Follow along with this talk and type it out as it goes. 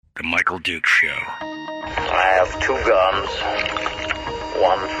The Michael Duke Show. I have 2 guns,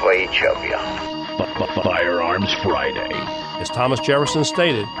 one for each of you. Firearms Friday. As Thomas Jefferson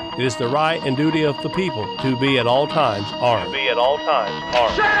stated, it is the right and duty of the people to be at all times armed. Say hello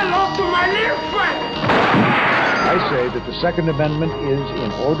to my little friend. I say that the Second Amendment is,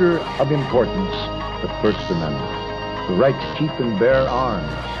 in order of importance, the First Amendment. The right to keep and bear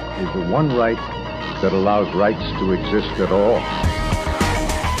arms is the one right that allows rights to exist at all.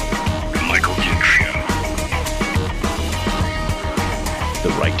 The Michael Duke Show. The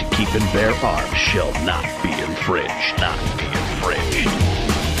right to keep and bear arms shall not be infringed. Not be infringed.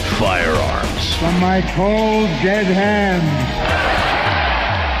 Firearms. From my cold, dead hands.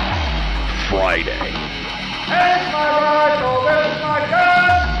 Friday. Here's my rifle, this is my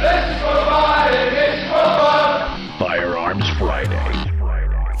gun, this is for body, this is for fun. Firearms Friday.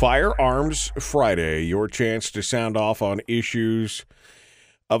 Firearms Friday, your chance to sound off on issues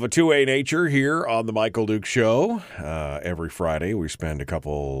of a two-way nature here on the Michael Duke Show. Every Friday, we spend a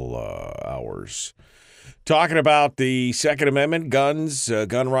couple hours talking about the Second Amendment, guns,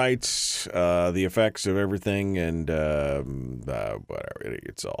 gun rights, the effects of everything, and whatever.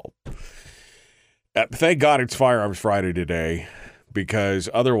 It's all. Thank God it's Firearms Friday today, because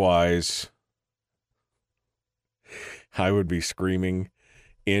otherwise I would be screaming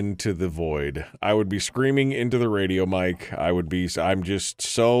into the void. I would be screaming into the radio mic. I'm just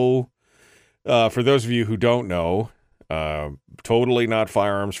so, for those of you who don't know, totally not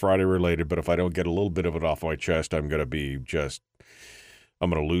Firearms Friday related, but if I don't get a little bit of it off my chest, I'm going to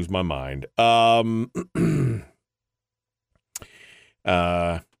lose my mind.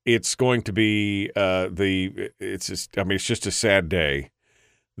 It's going to be, it's just a sad day.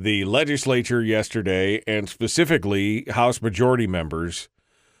 The legislature yesterday, and specifically House Majority members,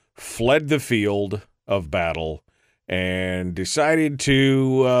 fled the field of battle and decided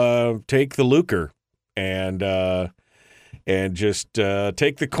to take the lucre and just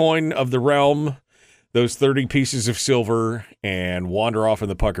take the coin of the realm, those 30 pieces of silver, and wander off in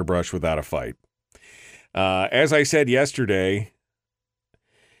the pucker brush without a fight. As I said yesterday,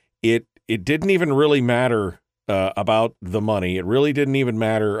 it didn't even really matter about the money. It really didn't even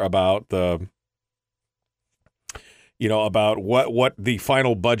matter about about what the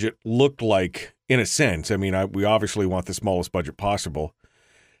final budget looked like, in a sense. I mean, we obviously want the smallest budget possible.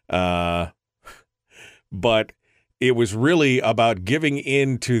 But it was really about giving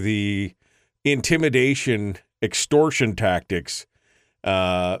in to the intimidation, extortion tactics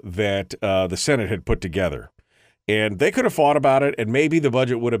that the Senate had put together. And they could have fought about it, and maybe the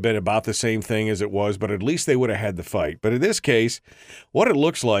budget would have been about the same thing as it was, but at least they would have had the fight. But in this case, what it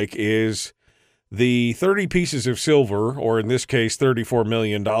looks like is the 30 pieces of silver, or in this case, $34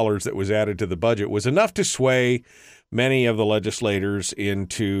 million that was added to the budget, was enough to sway many of the legislators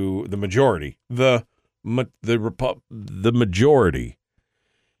into the majority, the majority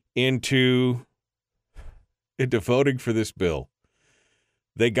into voting for this bill.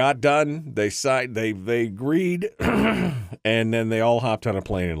 They got done, they signed, they agreed, and then they all hopped on a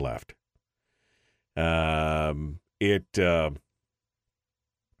plane and left. I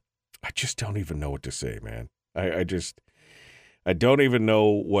just don't even know what to say, man. I don't even know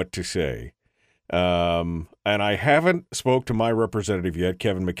what to say. And I haven't spoke to my representative yet,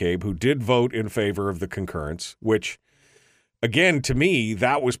 Kevin McCabe, who did vote in favor of the concurrence, which, again, to me,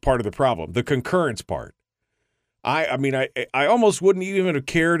 that was part of the problem, the concurrence part. I almost wouldn't even have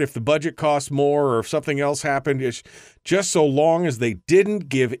cared if the budget cost more or if something else happened. It's just so long as they didn't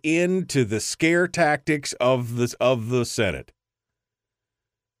give in to the scare tactics of the Senate.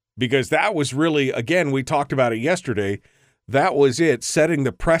 Because that was really, again, we talked about it yesterday, that was it, setting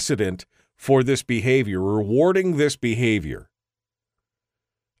the precedent for this behavior, rewarding this behavior.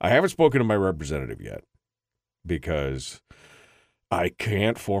 I haven't spoken to my representative yet because I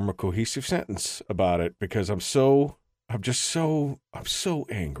can't form a cohesive sentence about it because I'm so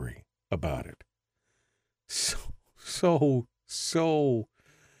angry about it. So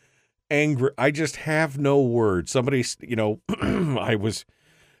angry. I just have no words. Somebody,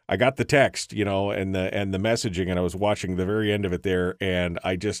 I got the text, and the messaging, and I was watching the very end of it there, and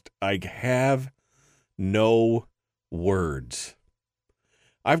I have no words.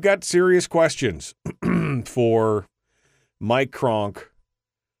 I've got serious questions for Mike Kronk.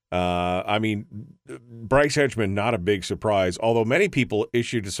 Bryce Edgman, not a big surprise, although many people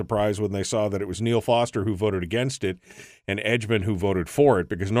issued a surprise when they saw that it was Neil Foster who voted against it and Edgman who voted for it,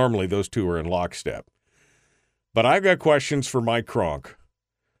 because normally those two are in lockstep. But I've got questions for Mike Kronk.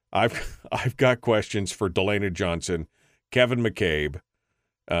 I've got questions for Delana Johnson, Kevin McCabe,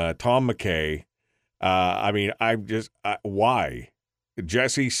 Tom McKay. Why?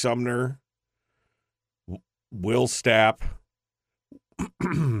 Jesse Sumner, Will Stapp.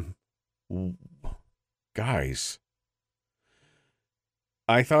 Guys,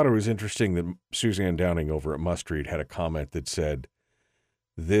 I thought it was interesting that Suzanne Downing over at Must Read had a comment that said,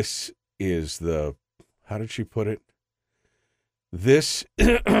 this is the, how did she put it?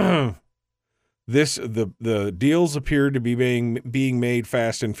 The deals appear to be being made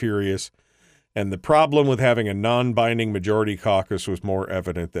fast and furious, and the problem with having a non-binding majority caucus was more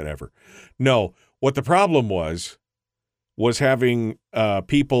evident than ever. No, what the problem was having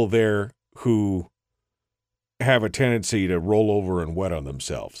people there who have a tendency to roll over and wet on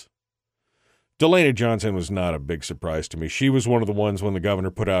themselves. Delaney Johnson was not a big surprise to me. She was one of the ones when the governor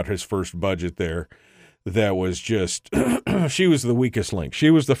put out his first budget there that was just, she was the weakest link.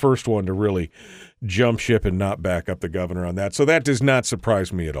 She was the first one to really jump ship and not back up the governor on that. So that does not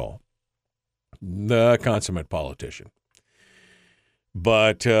surprise me at all. The consummate politician.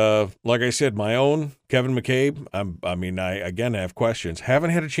 But like I said, my own Kevin McCabe, I have questions.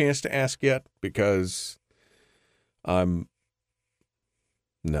 Haven't had a chance to ask yet because I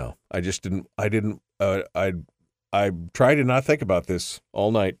tried to not think about this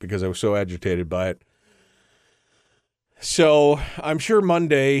all night because I was so agitated by it. So I'm sure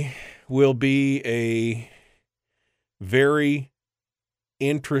Monday will be a very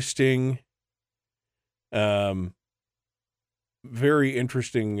interesting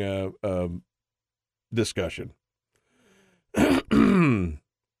discussion.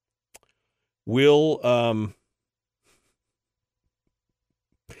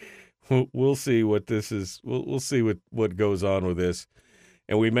 We'll see what this is. We'll see what goes on with this,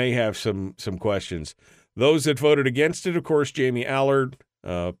 and we may have some questions. Those that voted against it, of course, Jamie Allard,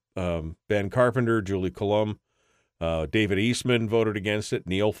 Ben Carpenter, Julie Colum, David Eastman voted against it,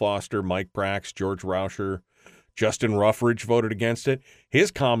 Neil Foster, Mike Brax, George Rauscher, Justin Ruffridge voted against it.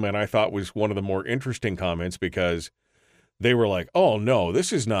 His comment, I thought, was one of the more interesting comments because they were like, oh, no,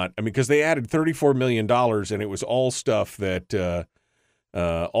 this is not – I mean, because they added $34 million, and it was all stuff that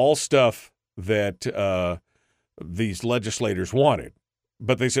these legislators wanted.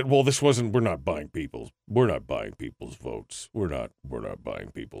 But they said, well, this wasn't – we're not buying people's votes. We're not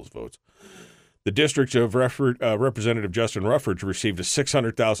buying people's votes. The district of Representative Justin Ruffridge received a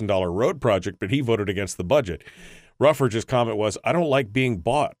 $600,000 road project, but he voted against the budget. Ruffridge's comment was, I don't like being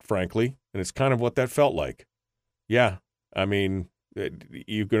bought, frankly, and it's kind of what that felt like. Yeah, I mean,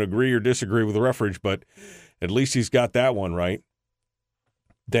 you can agree or disagree with Ruffridge, but at least he's got that one right.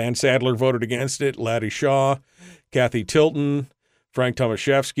 Dan Sadler voted against it, Laddie Shaw, Kathy Tilton, Frank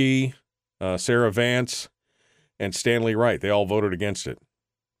Tomaszewski, Sarah Vance, and Stanley Wright. They all voted against it.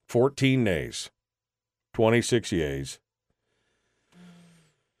 14 nays, 26 yeas.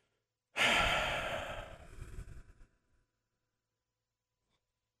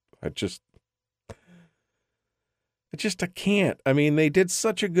 I can't. I mean, they did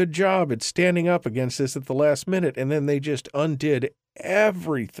such a good job at standing up against this at the last minute, and then they just undid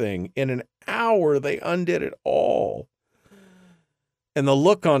everything. In an hour, they undid it all. And the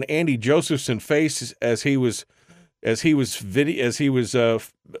look on Andy Josephson's face as he was pictured,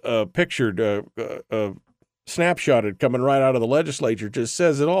 snapshotted coming right out of the legislature just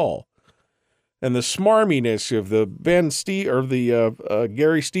says it all. And the smarminess of the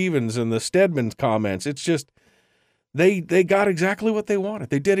Gary Stevens and the Stedman comments, it's just they got exactly what they wanted.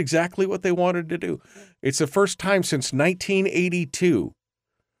 They did exactly what they wanted to do. It's the first time since 1982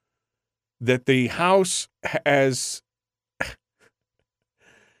 that the House has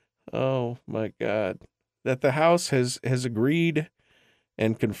oh my God. That the House has agreed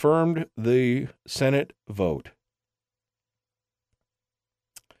and confirmed the Senate vote.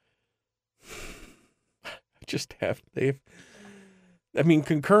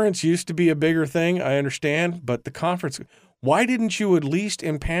 Concurrence used to be a bigger thing, I understand, but the conference, why didn't you at least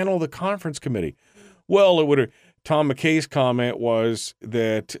impanel the conference committee? Well, it would have, Tom McKay's comment was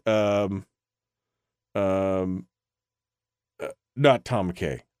that, not Tom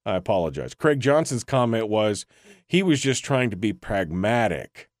McKay. I apologize. Craig Johnson's comment was he was just trying to be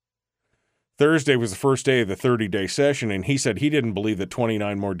pragmatic. Thursday was the first day of the 30-day session, and he said he didn't believe that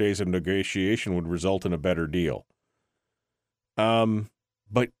 29 more days of negotiation would result in a better deal.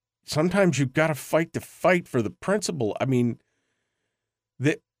 But sometimes you've got to fight the fight for the principle. I mean,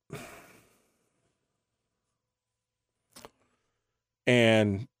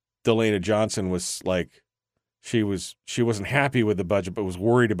 and Delaney Johnson was like, she wasn't happy with the budget, but was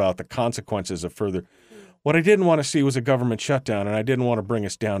worried about the consequences of further. What I didn't want to see was a government shutdown, and I didn't want to bring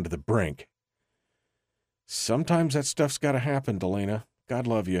us down to the brink. Sometimes that stuff's got to happen, Delana. God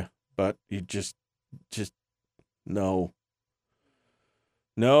love you, but you just no.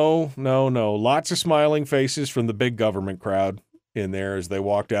 No. Lots of smiling faces from the big government crowd in there as they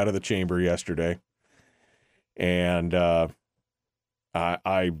walked out of the chamber yesterday. And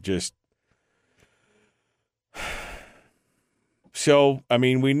I just... So, I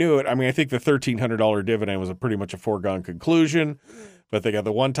mean, we knew it. I mean, I think the $1,300 dividend was pretty much a foregone conclusion, but they got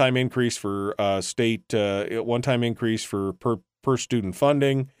the one-time increase for one-time increase for per student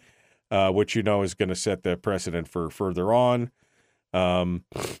funding, which you know is going to set the precedent for further on.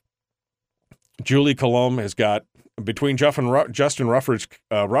 Julie Colomb has got, between Justin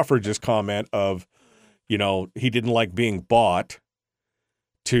Ruffridge's comment of, you know, he didn't like being bought,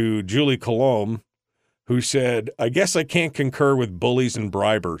 to Julie Colomb, who said, I guess I can't concur with bullies and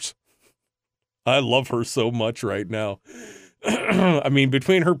bribers. I love her so much right now. I mean,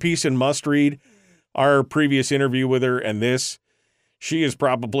 between her piece in Must Read, our previous interview with her, and this, she is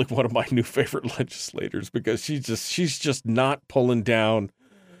probably one of my new favorite legislators because she's just not pulling down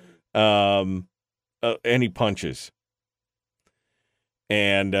any punches.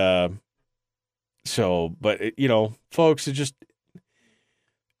 And so, but, you know, folks, it just...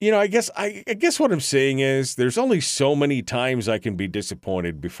 You know, I guess what I'm saying is there's only so many times I can be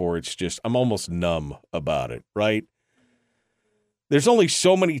disappointed before it's just, I'm almost numb about it, right? There's only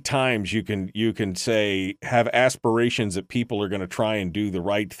so many times you can say, have aspirations that people are going to try and do the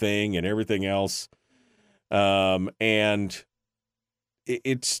right thing and everything else. And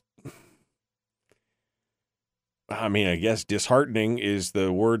it's, I mean, I guess disheartening is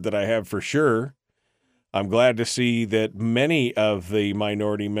the word that I have for sure. I'm glad to see that many of the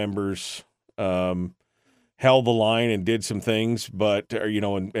minority members held the line and did some things, but you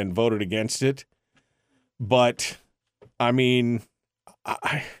know, and voted against it. But I mean,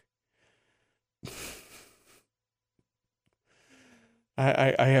 I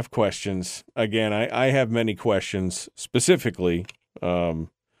have questions. Again, I have many questions specifically of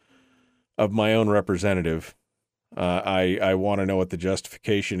my own representative. I want to know what the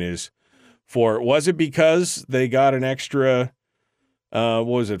justification is. Was it because they got an extra,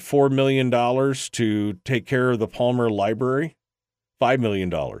 $4 million to take care of the Palmer Library? $5 million.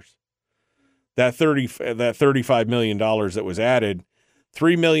 That $35 million that was added,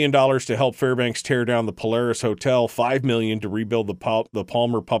 $3 million to help Fairbanks tear down the Polaris Hotel, $5 million to rebuild the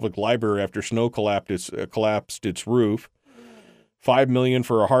Palmer Public Library after snow collapsed its roof, $5 million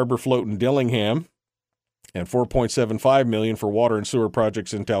for a harbor float in Dillingham, and $4.75 million for water and sewer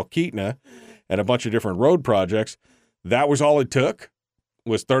projects in Talkeetna, and a bunch of different road projects. That was all it took,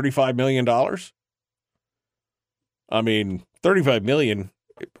 was $35 million. I mean, $35 million,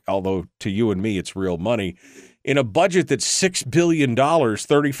 although to you and me it's real money, in a budget that's $6 billion,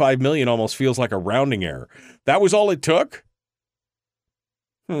 $35 million almost feels like a rounding error. That was all it took?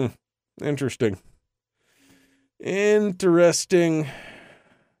 Interesting. Interesting.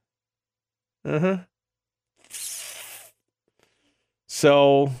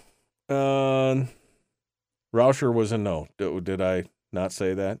 So, Rauscher was a no. Did I not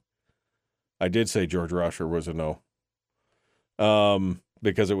say that? I did say George Rauscher was a no.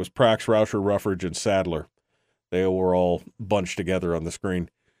 Because it was Prax, Rauscher, Ruffridge, and Sadler. They were all bunched together on the screen.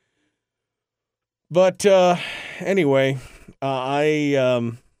 But anyway,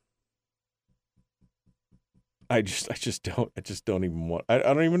 I just don't even want. I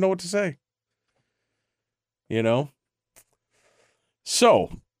don't even know what to say. You know. So,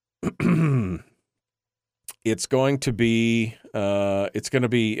 it's going to be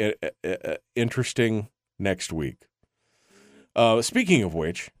interesting next week. Speaking of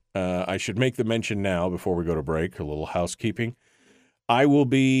which, I should make the mention now before we go to break, a little housekeeping. I will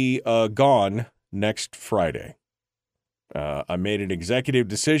be gone next Friday. I made an executive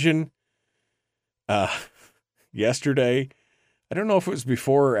decision yesterday. I don't know if it was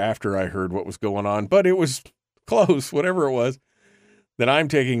before or after I heard what was going on, but it was close, whatever it was. That I'm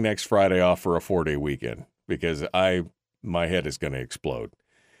taking next Friday off for a 4-day weekend because my head is going to explode.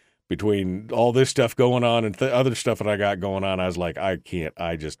 Between all this stuff going on and other stuff that I got going on, I was like, I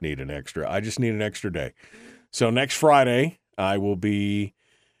just need an extra day. So next Friday, I will be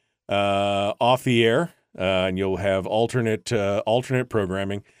off the air, and you'll have alternate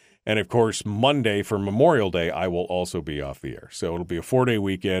programming. And of course, Monday for Memorial Day, I will also be off the air. So it'll be a 4-day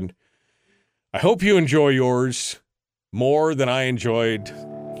weekend. I hope you enjoy yours more than I enjoyed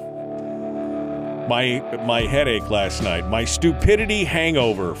my headache last night, my stupidity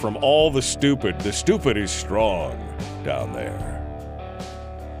hangover from all the stupid. The stupid is strong down there.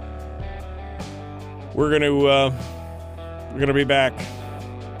 We're gonna be back.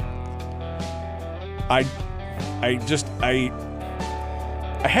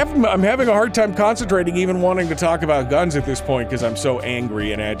 I'm having a hard time concentrating, even wanting to talk about guns at this point because I'm so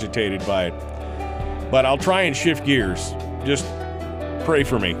angry and agitated by it. But I'll try and shift gears. Just pray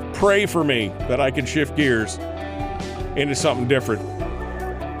for me. Pray for me that I can shift gears into something different.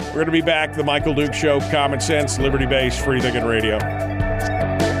 We're going to be back. The Michael Duke Show, common sense, liberty-based, free-thinking radio.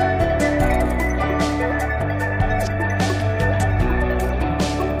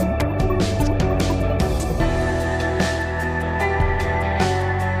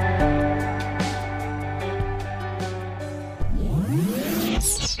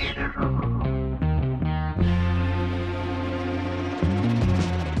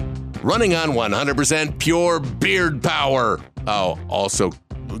 Running on 100% pure beard power. Oh, also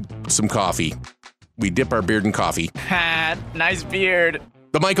some coffee. We dip our beard in coffee. Ha, nice beard.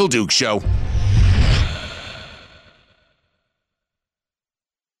 The Michael Duke Show.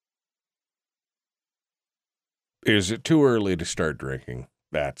 Is it too early to start drinking?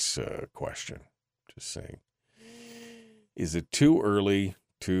 That's a question. Just saying. Is it too early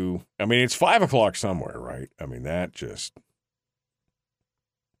to... I mean, it's 5 o'clock somewhere, right? I mean, that just...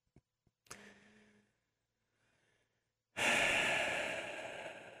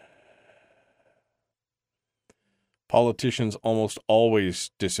 Politicians almost always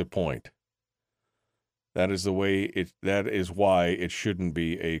disappoint. That is why it shouldn't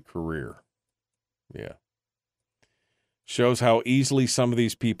be a career. Yeah. Shows how easily some of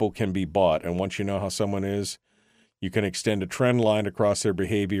these people can be bought, and once you know how someone is, you can extend a trend line across their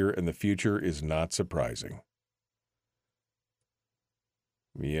behavior, and the future is not surprising.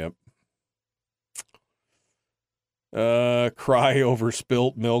 Yep. Cry over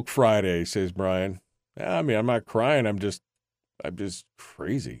spilt milk Friday, says Brian. I mean, I'm not crying. I'm just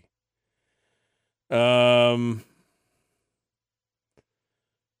crazy. Let's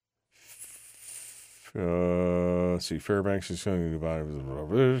see, Fairbanks is saying about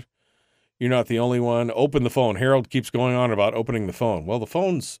it. You're not the only one. Open the phone. Harold keeps going on about opening the phone. Well, the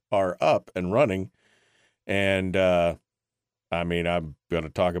phones are up and running. And, I mean, I'm going to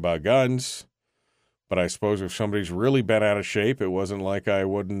talk about guns. But I suppose if somebody's really been out of shape, it wasn't like I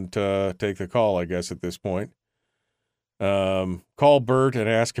wouldn't take the call, I guess, at this point. Call Bert and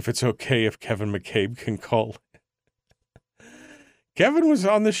ask if it's okay if Kevin McCabe can call. Kevin was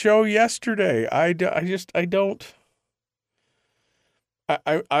on the show yesterday. I'll be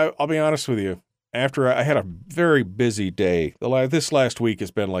honest with you. After I had a very busy day, this last week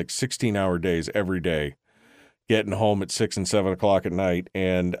has been like 16-hour days every day, getting home at 6 and 7 o'clock at night,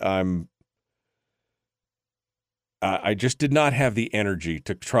 and I just did not have the energy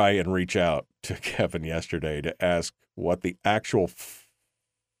to try and reach out to Kevin yesterday to ask what the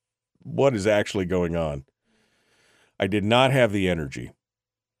what is actually going on. I did not have the energy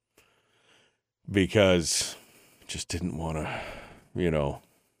because I just didn't want to,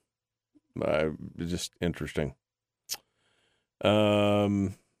 just interesting.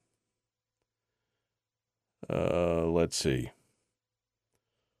 Let's see.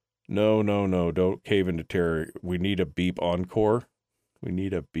 No, don't cave into terror. We need a beep encore. We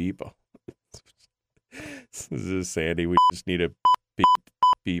need a beep. This is Sandy. We just need a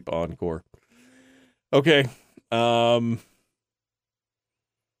beep encore. Okay.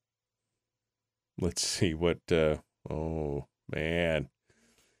 Let's see what, oh, man.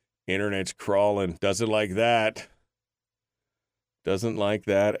 Internet's crawling. Doesn't like that. Doesn't like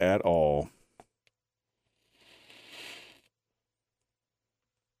that at all.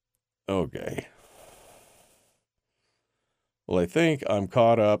 Okay. Well, I think I'm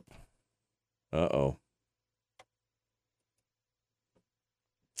caught up. Uh-oh.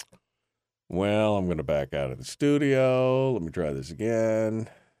 Well, I'm going to back out of the studio. Let me try this again.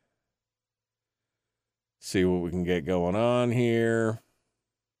 See what we can get going on here.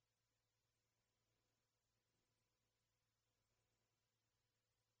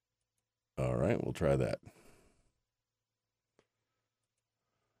 All right, we'll try that.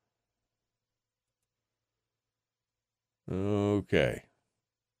 Okay.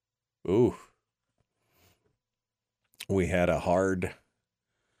 Ooh. We had a hard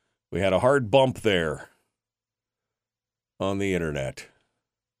bump there on the internet.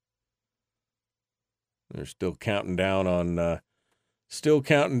 They're still counting down on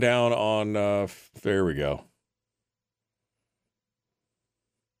there we go.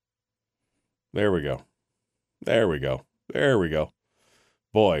 There we go. There we go. There we go.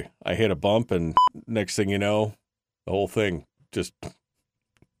 Boy, I hit a bump and next thing you know, the whole thing just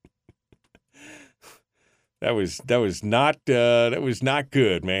that was not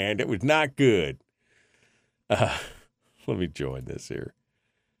good, man. That was not good. Let me join this here.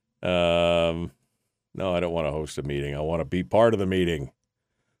 No, I don't want to host a meeting. I want to be part of the meeting.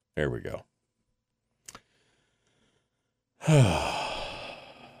 There we go.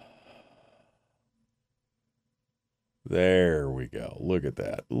 There we go. Look at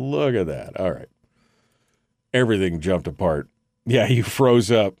that. Look at that. All right. Everything jumped apart. Yeah, you froze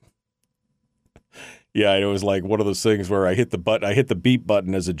up. Yeah, it was like one of those things where I hit the beep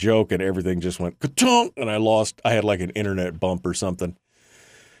button as a joke, and everything just went ka-chunk, and I had like an internet bump or something.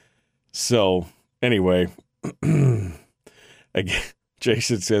 So, anyway,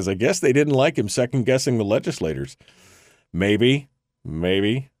 Jason says, I guess they didn't like him second-guessing the legislators. Maybe.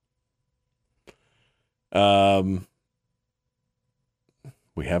 We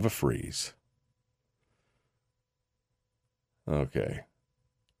have a freeze. Okay.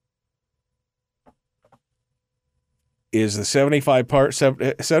 Is the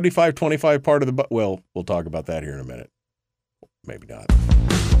 75-25 part of the... Well, we'll talk about that here in a minute. Maybe not.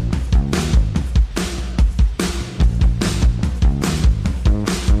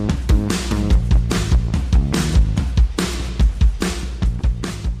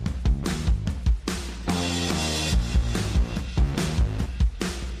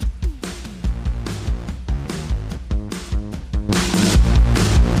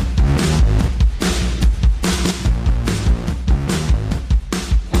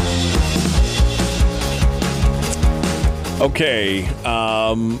 Okay,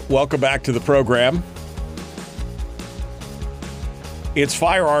 welcome back to the program. It's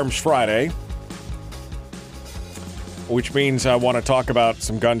Firearms Friday, which means I want to talk about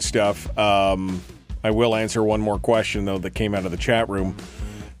some gun stuff. I will answer one more question, though, that came out of the chat room.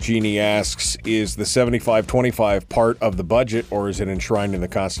 Jeannie asks, is the 75-25 part of the budget, or is it enshrined in the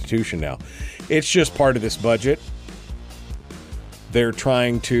Constitution now? It's just part of this budget. They're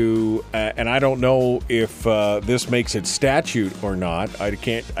trying to, and I don't know if this makes it statute or not. I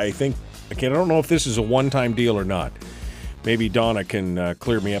don't know if this is a one-time deal or not. Maybe Donna can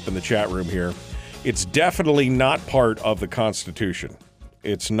clear me up in the chat room here. It's definitely not part of the Constitution.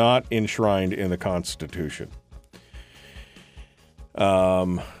 It's not enshrined in the Constitution.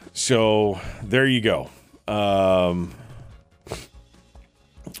 So there you go.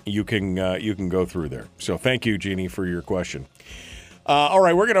 You can go through there. So thank you, Jeannie, for your question. All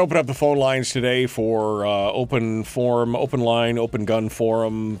right, we're going to open up the phone lines today for open forum, open line, open gun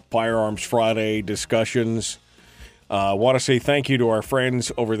forum, Firearms Friday discussions. I want to say thank you to our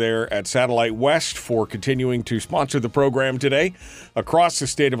friends over there at Satellite West for continuing to sponsor the program today across the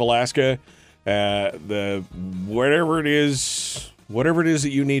state of Alaska. Whatever it is that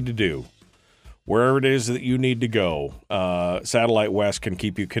you need to do, wherever it is that you need to go, Satellite West can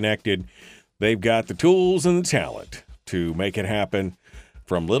keep you connected. They've got the tools and the talent to make it happen,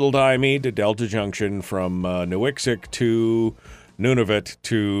 from Little Diomede to Delta Junction, from Newiksik to Nunavut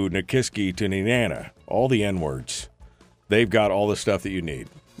to Nikiski to Nenana, all the N-words. They've got all the stuff that you need.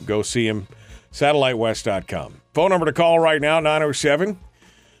 Go see them, satellitewest.com. Phone number to call right now,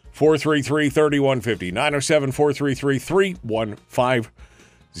 907-433-3150,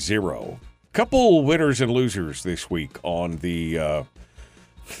 907-433-3150. Couple winners and losers this week on the...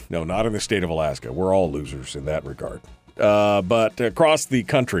 No, not in the state of Alaska. We're all losers in that regard. But across the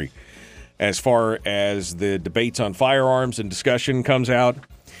country, as far as the debates on firearms and discussion comes out,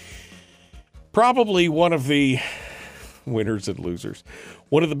 probably one of the winners and losers,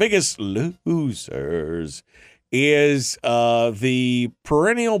 one of the biggest losers is the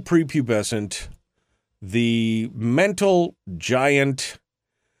perennial prepubescent, the mental giant,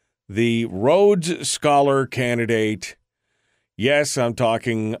 the Rhodes Scholar candidate. Yes, I'm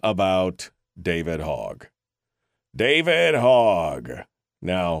talking about David Hogg. David Hogg.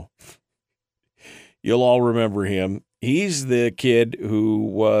 Now, you'll all remember him. He's the kid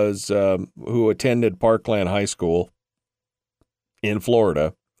who attended Parkland High School in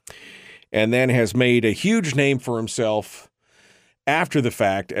Florida and then has made a huge name for himself after the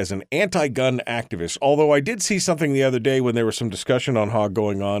fact as an anti-gun activist. Although I did see something the other day when there was some discussion on Hogg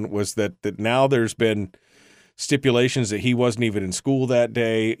going on, was that now there's been stipulations that he wasn't even in school that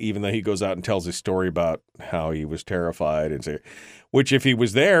day, even though he goes out and tells his story about how he was terrified, which if he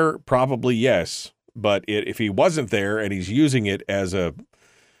was there, probably yes. But if he wasn't there and he's using it as a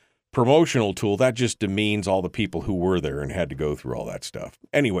promotional tool, that just demeans all the people who were there and had to go through all that stuff.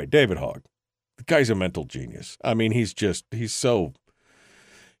 Anyway, David Hogg, the guy's a mental genius. I mean, he's so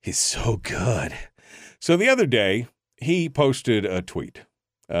good. So the other day, he posted a tweet.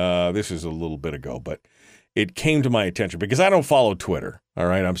 This is a little bit ago, but it came to my attention because I don't follow Twitter. All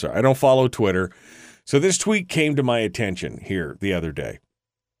right, I'm sorry. I don't follow Twitter. So this tweet came to my attention here the other day.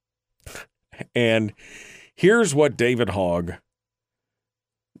 And here's what David Hogg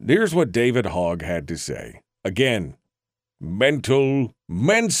had to say. Again, mental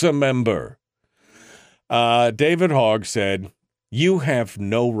Mensa member. David Hogg said, "You have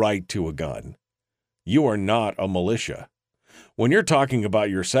no right to a gun. You are not a militia. When you're talking about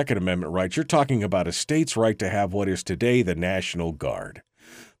your Second Amendment rights, you're talking about a state's right to have what is today the National Guard.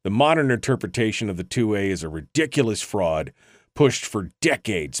 The modern interpretation of the 2A is a ridiculous fraud pushed for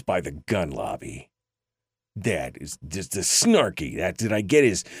decades by the gun lobby." That is just a snarky. Did I get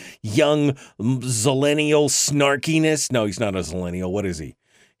his young zillennial snarkiness? No, he's not a zillennial. What is he?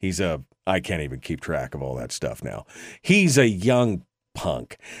 I can't even keep track of all that stuff now. He's a young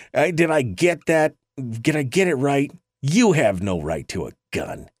punk. Did I get that? Did I get it right? You have no right to a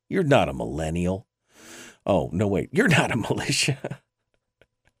gun. You're not a millennial. Oh, no, wait. You're not a militia.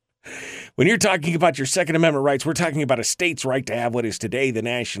 When you're talking about your Second Amendment rights, we're talking about a state's right to have what is today the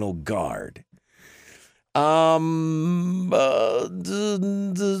National Guard. That's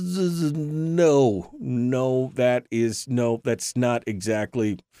not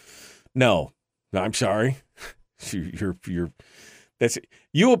exactly. No, I'm sorry. You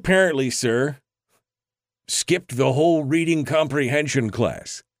apparently, sir, skipped the whole reading comprehension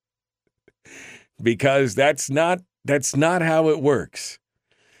class, because that's not how it works.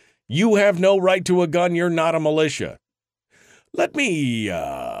 You have no right to a gun. You're not a militia. Let me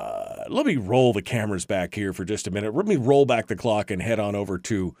roll the cameras back here for just a minute. Let me roll back the clock and head on over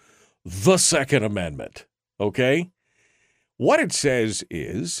to the Second Amendment, okay? What it says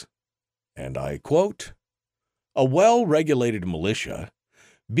is, and I quote, "A well-regulated militia,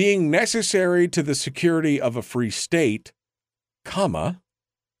 being necessary to the security of a free state, comma,"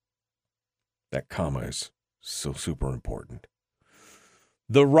 that comma is so super important,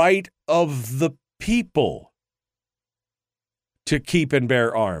 "the right of the people to keep and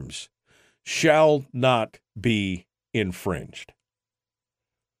bear arms shall not be infringed."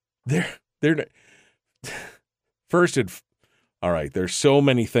 All right, there's so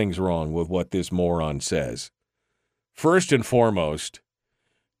many things wrong with what this moron says. First and foremost,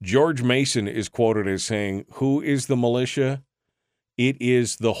 George Mason is quoted as saying, "Who is the militia? It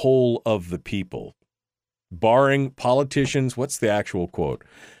is the whole of the people, barring politicians." What's the actual quote?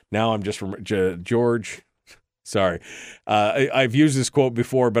 Now I'm just George. Sorry, I've used this quote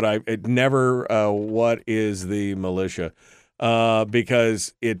before, but it never. What is the militia?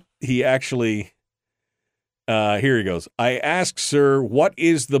 Because he actually. Here he goes. "I ask, sir, what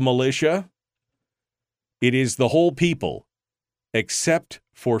is the militia? It is the whole people, except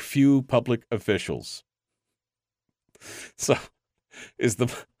for few public officials." So, is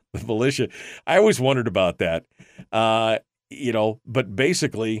the militia? I always wondered about that. But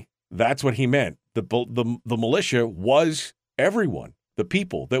basically, that's what he meant. The militia was everyone, the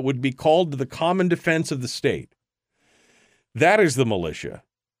people that would be called to the common defense of the state. That is the militia,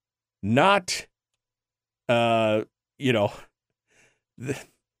 not, the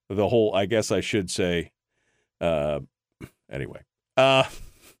whole, I guess I should say, anyway.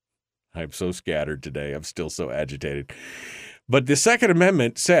 I'm so scattered today. I'm still so agitated. But the Second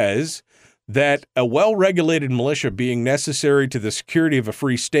Amendment says that a well-regulated militia being necessary to the security of a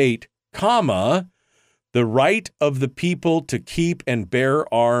free state, comma, the right of the people to keep and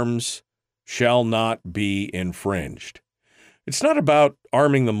bear arms shall not be infringed. It's not about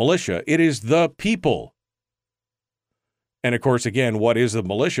arming the militia. It is the people. And of course, again, what is the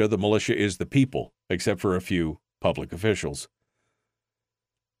militia? The militia is the people, except for a few public officials.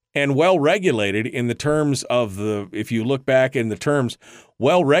 And well-regulated in the terms of if you look back in the terms,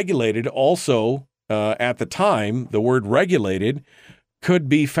 well-regulated also, at the time, the word regulated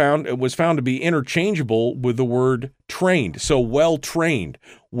was found to be interchangeable with the word trained. So well-trained,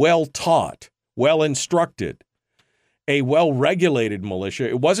 well-taught, well-instructed. A well-regulated militia,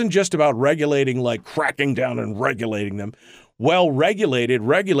 it wasn't just about regulating, like cracking down and regulating them.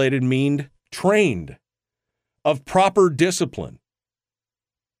 Regulated meaned trained, of proper discipline.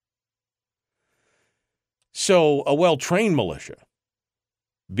 So a well-trained militia,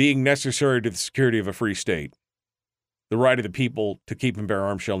 being necessary to the security of a free state, the right of the people to keep and bear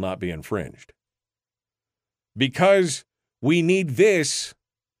arms shall not be infringed. Because we need this,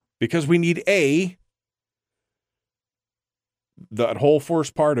 because we need that whole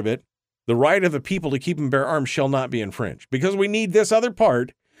first part of it, the right of the people to keep and bear arms shall not be infringed. Because we need this other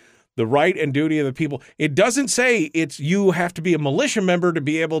part, the right and duty of the people. It doesn't say you have to be a militia member to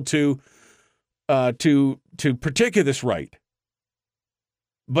be able to partake of this right.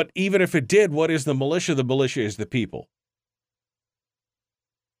 But even if it did, what is the militia? The militia is the people.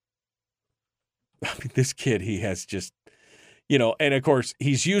 I mean, this kid, he has just, and of course,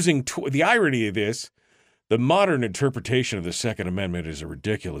 he's using the irony of this. The modern interpretation of the Second Amendment is a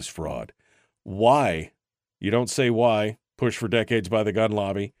ridiculous fraud. Why? You don't say why. pushed for decades by the gun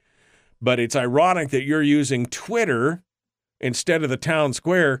lobby. But it's ironic that you're using Twitter instead of the town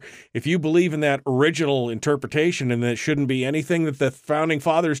square. If you believe in that original interpretation and that it shouldn't be anything that the founding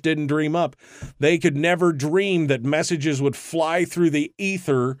fathers didn't dream up, they could never dream that messages would fly through the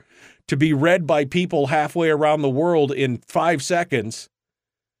ether to be read by people halfway around the world in 5 seconds.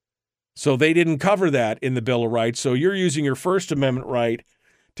 So they didn't cover that in the Bill of Rights. So you're using your First Amendment right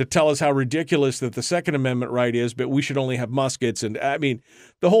to tell us how ridiculous that the Second Amendment right is, but we should only have muskets. And I mean,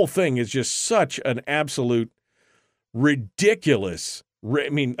 the whole thing is just such an absolute ridiculous. I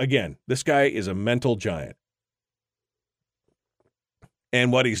mean, again, this guy is a mental giant.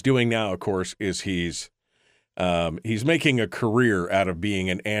 And what he's doing now, of course, is he's making a career out of being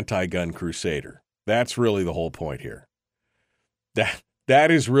an anti-gun crusader. That's really the whole point here.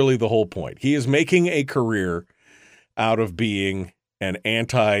 That is really the whole point. He is making a career out of being an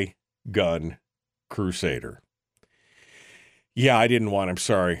anti-gun crusader. Yeah, I'm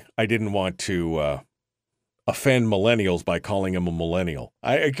sorry. I didn't want to offend millennials by calling him a millennial.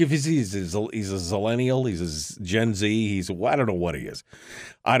 He's a zillennial, he's a Gen Z, I don't know what he is.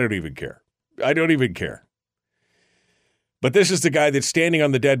 I don't even care. But this is the guy that's standing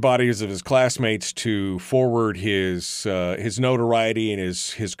on the dead bodies of his classmates to forward his notoriety and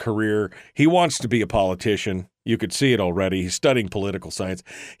his career. He wants to be a politician. You could see it already. He's studying political science.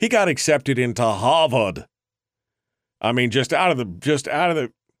 He got accepted into Harvard. I mean, just out of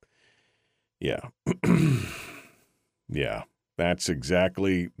the. Yeah. Yeah. That's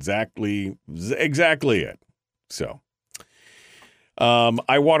exactly it. So,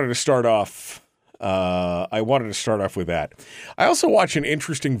 I wanted to start off with that. I also watched an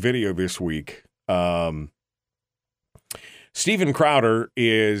interesting video this week. Steven Crowder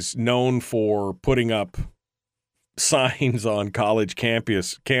is known for putting up signs on college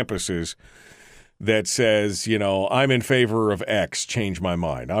campuses that says, you know, I'm in favor of X, change my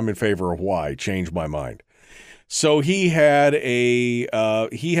mind. I'm in favor of Y, change my mind. So he had a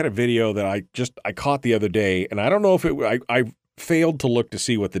video that I caught the other day, and I don't know if I failed to look to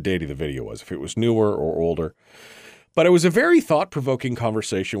see what the date of the video was, if it was newer or older. But it was a very thought-provoking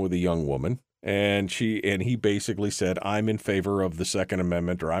conversation with a young woman, and he basically said, I'm in favor of the Second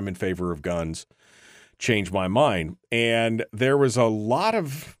Amendment, or I'm in favor of guns, change my mind. And there was a lot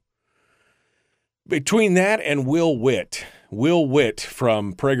of, between that and Will Witt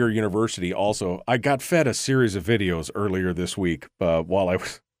from Prager University also, I got fed a series of videos earlier this week while I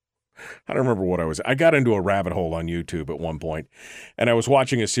don't remember what I got into a rabbit hole on YouTube at one point, and I was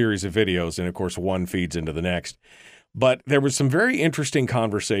watching a series of videos, and of course one feeds into the next. But there was some very interesting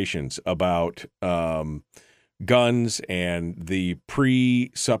conversations about guns and the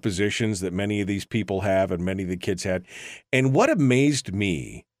presuppositions that many of these people have and many of the kids had. And what amazed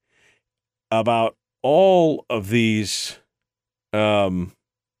me about all of these videos,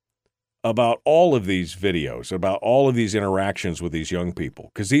 about all of these interactions with these young people,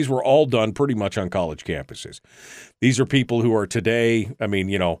 because these were all done pretty much on college campuses. These are people who are today, I mean,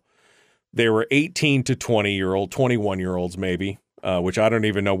 you know, they were 18 to 20-year-old, 21-year-olds maybe, which I don't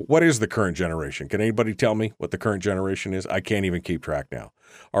even know. What is the current generation? Can anybody tell me what the current generation is? I can't even keep track now.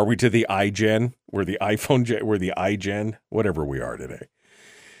 Are we to the iGen? We're the iPhone gen? We're the iGen? Whatever we are today.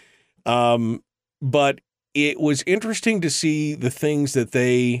 But it was interesting to see the things that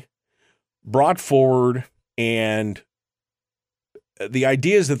they brought forward and the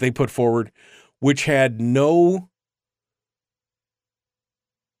ideas that they put forward, which had no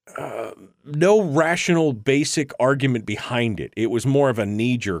rational basic argument behind it. It was more of a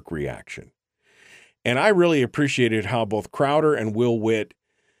knee-jerk reaction. And I really appreciated how both Crowder and Will Witt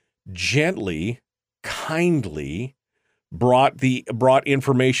gently, kindly brought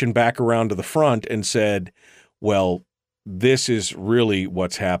information back around to the front and said, well, this is really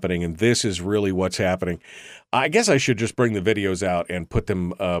what's happening, and this is really what's happening. I guess I should just bring the videos out and post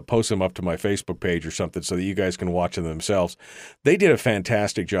them up to my Facebook page or something so that you guys can watch them themselves. They did a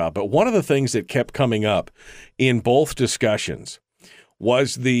fantastic job. But one of the things that kept coming up in both discussions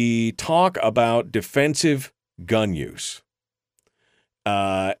was the talk about defensive gun use.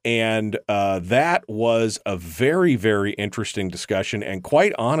 And that was a very, very interesting discussion. And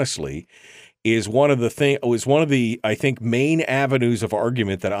quite honestly, is one of the I think main avenues of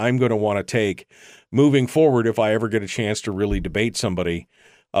argument that I'm going to want to take moving forward if I ever get a chance to really debate somebody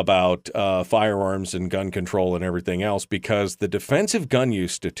about firearms and gun control and everything else, because the defensive gun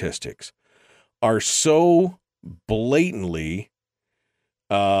use statistics are so blatantly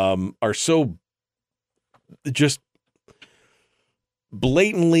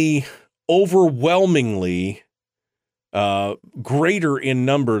overwhelmingly greater in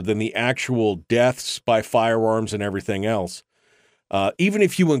number than the actual deaths by firearms and everything else, even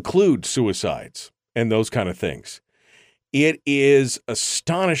if you include suicides and those kind of things. It is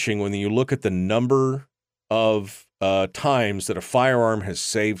astonishing when you look at the number of times that a firearm has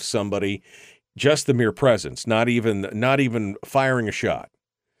saved somebody, just the mere presence, not even firing a shot.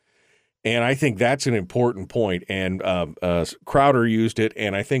 And I think that's an important point. And Crowder used it,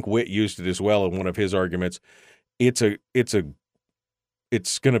 and I think Witt used it as well in one of his arguments. It's good.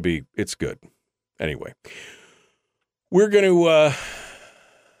 Anyway, we're going to.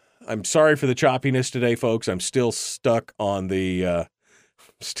 I'm sorry for the choppiness today, folks. I'm still stuck on the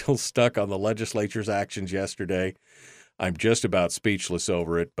legislature's actions yesterday. I'm just about speechless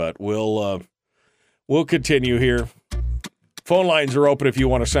over it, but we'll continue here. Phone lines are open if you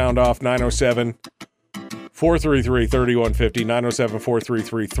want to sound off. 907-433-3150,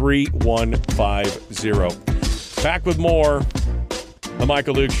 907-433-3150. Back with more. The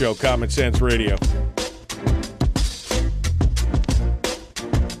Michael Duke Show, Common Sense Radio.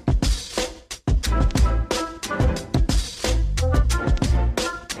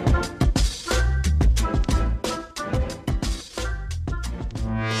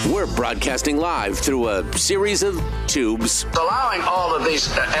 We're broadcasting live through a series of tubes. Allowing all of these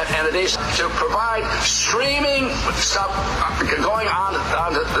entities to provide streaming stuff going on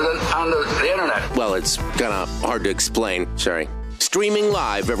the internet. Well, it's kind of hard to explain. Sorry. Streaming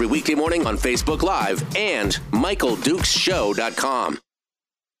live every weekday morning on Facebook Live and MichaelDukesShow.com.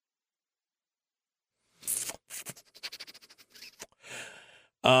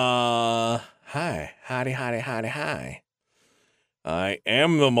 Hi. Howdy. I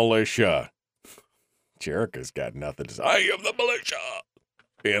am the militia. Jerica's got nothing to say. I am the militia.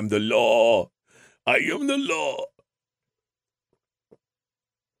 I am the law. I am the law.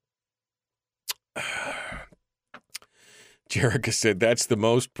 Jerica said that's the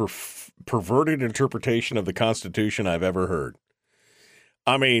most perverted interpretation of the Constitution I've ever heard.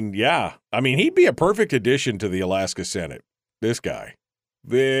 I mean, yeah. I mean, he'd be a perfect addition to the Alaska Senate. This guy.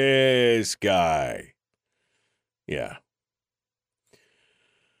 Yeah.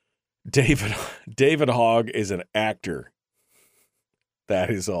 David Hogg is an actor.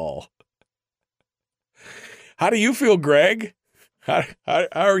 That is all. How do you feel, Greg? How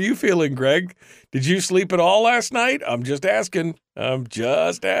are you feeling, Greg? Did you sleep at all last night? I'm just asking. Not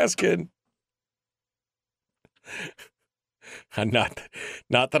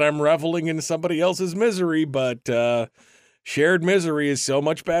that I'm reveling in somebody else's misery, but shared misery is so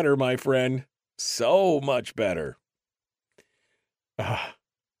much better, my friend. So much better.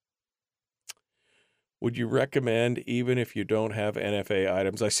 Would you recommend, even if you don't have NFA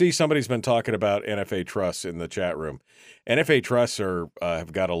items? I see somebody's been talking about NFA trusts in the chat room. NFA trusts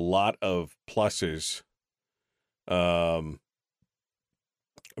have got a lot of pluses,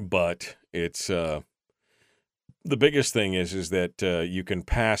 but it's the biggest thing is that you can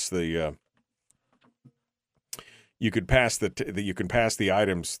pass the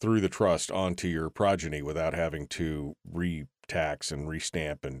items through the trust onto your progeny without having to re-tax and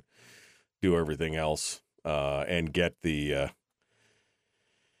re-stamp and do everything else, and get the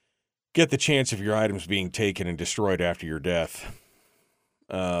chance of your items being taken and destroyed after your death.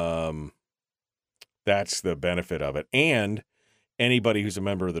 That's the benefit of it. And anybody who's a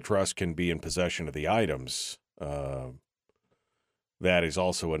member of the trust can be in possession of the items. That is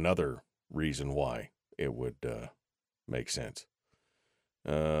also another reason why it would make sense.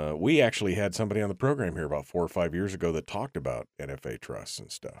 We actually had somebody on the program here about 4 or 5 years ago that talked about NFA trusts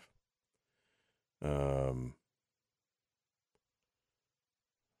and stuff.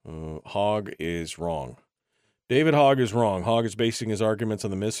 Hogg is wrong. David Hogg is wrong. Hogg is basing his arguments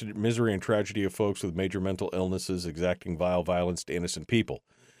on the misery and tragedy of folks with major mental illnesses exacting vile violence to innocent people.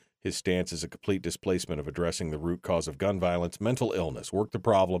 His stance is a complete displacement of addressing the root cause of gun violence, mental illness. Work the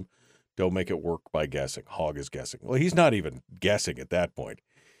problem. Don't make it work by guessing. Hogg is guessing. Well, he's not even guessing at that point.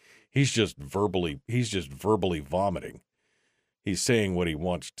 He's just verbally vomiting. He's saying what he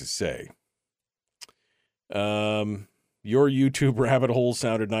wants to say. Your YouTube rabbit hole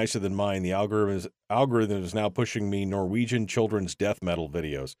sounded nicer than mine. The algorithm is now pushing me Norwegian children's death metal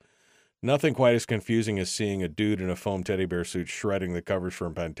videos. Nothing quite as confusing as seeing a dude in a foam teddy bear suit shredding the covers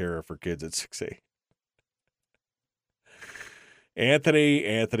from Pantera for kids at 6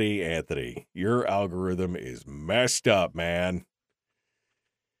 Anthony, your algorithm is messed up, man.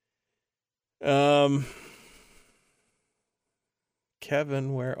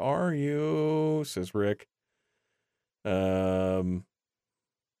 Kevin, where are you? Says Rick.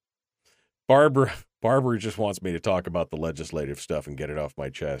 Barbara just wants me to talk about the legislative stuff and get it off my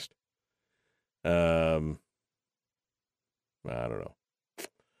chest. I don't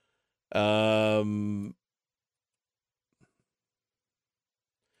know.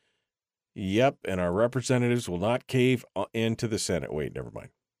 Yep, and our representatives will not cave into the Senate. Wait, never mind.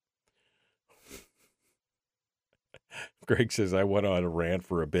 Greg says, I went on a rant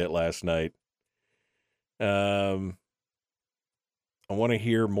for a bit last night. I want to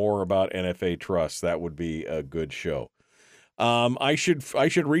hear more about NFA Trust. That would be a good show. I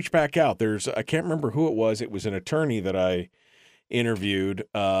should reach back out. I can't remember who it was. It was an attorney that I interviewed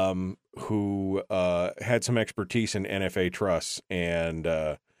who had some expertise in NFA trusts, and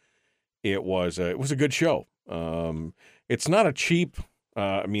it was a good show. It's not a cheap.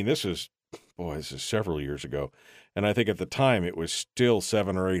 This is several years ago, and I think at the time it was still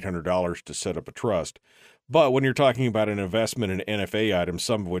 $700 or $800 to set up a trust. But when you're talking about an investment in NFA items,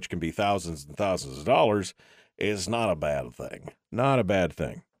 some of which can be thousands and thousands of dollars, is not a bad thing. Not a bad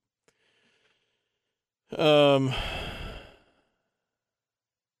thing.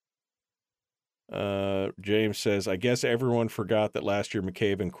 James says, I guess everyone forgot that last year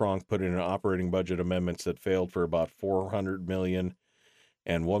McCabe and Cronk put in an operating budget amendments that failed for about $400 million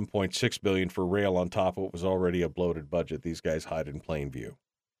and $1.6 billion for rail on top of what was already a bloated budget. These guys hide in plain view.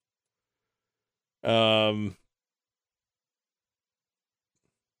 When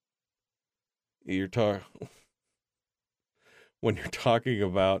you're talking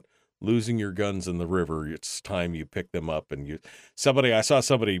about losing your guns in the river, it's time you pick them up. And I saw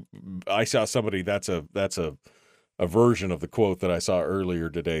somebody that's a version of the quote that I saw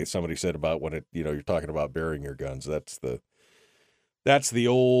earlier today. Somebody said about when you're talking about burying your guns. That's the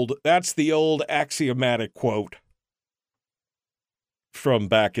old axiomatic quote from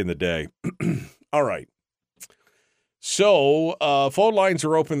back in the day. All right. So, phone lines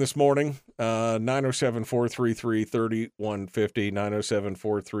are open this morning. 907-433-3150,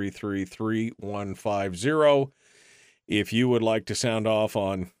 907-433-3150. If you would like to sound off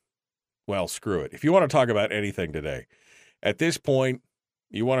on, well, screw it. If you want to talk about anything today, at this point,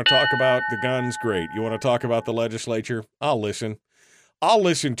 you want to talk about the guns, great. You want to talk about the legislature? I'll listen. I'll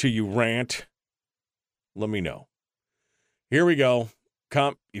listen to you rant. Let me know. Here we go.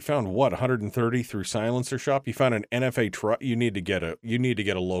 You found what, 130 through Silencer Shop? You found an NFA truck. You need to get a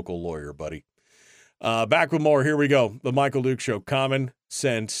local lawyer, buddy. Back with more. Here we go. The Michael Duke Show. Common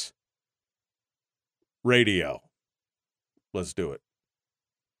Sense Radio. Let's do it.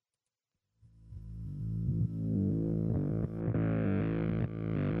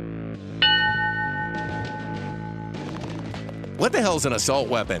 What the hell's an assault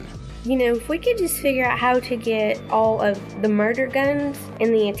weapon? If we could just figure out how to get all of the murder guns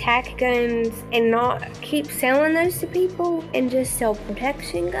and the attack guns and not keep selling those to people and just sell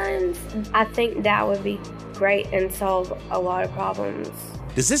protection guns, I think that would be great and solve a lot of problems.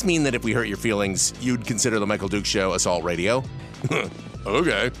 Does this mean that if we hurt your feelings, you'd consider the Michael Dukes Show assault radio?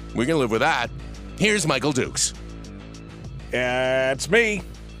 Okay, we can live with that. Here's Michael Dukes. It's me.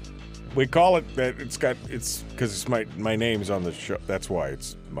 We call it that. It's because my name's on the show. That's why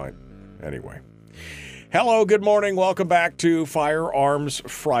it's mine. Anyway. Hello, good morning. Welcome back to Firearms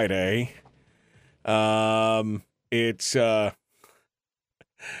Friday. I was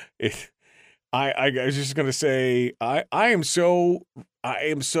just gonna say I am so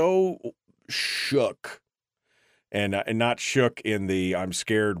shook, and not shook in the I'm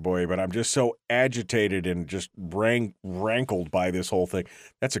scared boy, but I'm just so agitated and just rankled by this whole thing.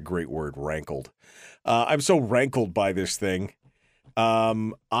 That's a great word, rankled. I'm so rankled by this thing.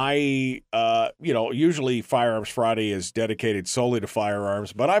 Usually Firearms Friday is dedicated solely to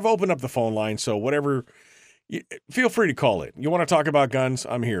firearms, but I've opened up the phone line, so whatever, feel free to call it. You want to talk about guns?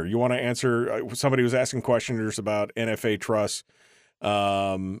 I'm here. You want to answer, somebody was asking questioners about NFA trusts,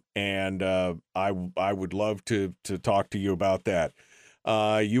 and I would love to talk to you about that.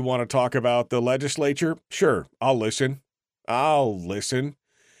 You want to talk about the legislature? Sure, I'll listen. I'd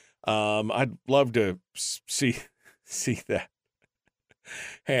love to see that.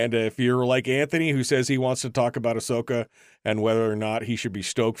 And if you're like Anthony, who says he wants to talk about Ahsoka and whether or not he should be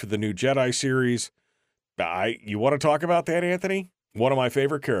stoked for the new Jedi series, you want to talk about that, Anthony? One of my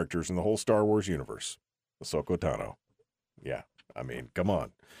favorite characters in the whole Star Wars universe, Ahsoka Tano. Yeah, I mean, come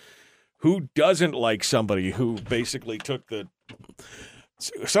on. Who doesn't like somebody who basically took Anakin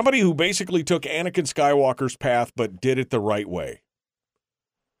Skywalker's path but did it the right way?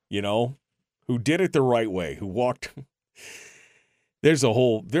 Who did it the right way, who walked... There's a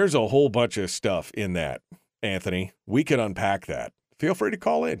whole bunch of stuff in that, Anthony. We can unpack that. Feel free to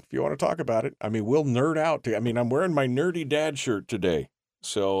call in if you want to talk about it. I mean, we'll nerd out. I'm wearing my nerdy dad shirt today.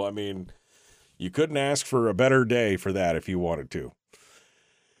 So, you couldn't ask for a better day for that if you wanted to.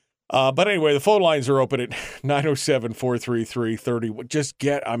 But anyway, the phone lines are open at 907-433-30. Just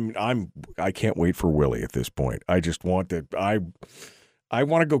get. I can't wait for Willie at this point. I just want to. I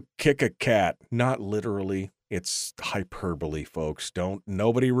want to go kick a cat. Not literally. It's hyperbole, folks.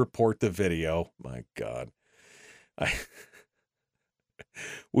 Nobody report the video. My God.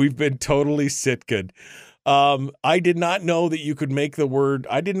 We've been totally sitcomed. I did not know that you could make the word.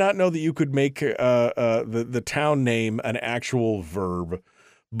 I did not know that you could make the town name an actual verb,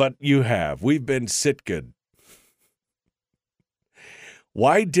 but you have. We've been sitcomed.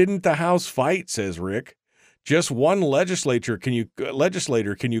 Why didn't the House fight? Says Rick. Just one legislator. Can you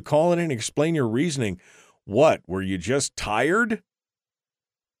call in and explain your reasoning? What, were you just tired?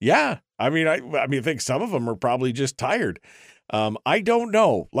 Yeah, I think some of them are probably just tired. I don't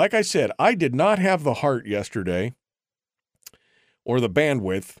know. Like I said, I did not have the heart yesterday or the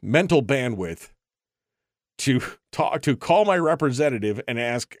mental bandwidth to call my representative and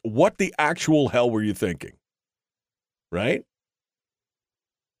ask, what the actual hell were you thinking? Right?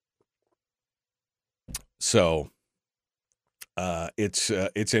 So, it's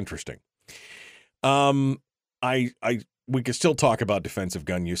interesting. We could still talk about defensive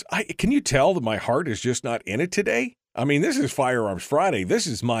gun use. Can you tell that my heart is just not in it today? I mean, this is Firearms Friday. This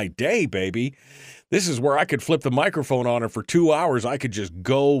is my day, baby. This is where I could flip the microphone on, and for 2 hours, I could just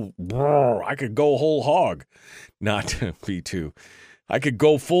go, I could go whole hog. Not V2. I could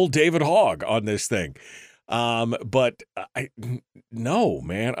go full David Hogg on this thing. But no,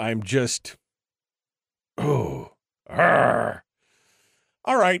 man, I'm just, All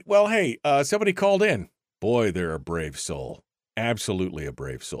right. Well, hey, somebody called in. Boy, they're a brave soul. Absolutely a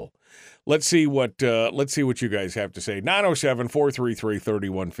brave soul. Let's see what you guys have to say.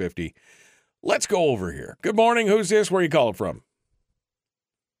 907-433-3150. Let's go over here. Good morning. Who's this? Where are you calling from?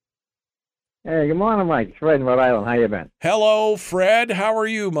 Hey, good morning, Mike. Fred in Rhode Island. How you been? Hello, Fred. How are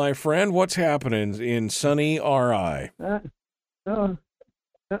you, my friend? What's happening in sunny RI? Hanging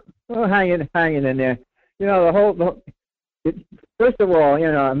in there. You know, first of all,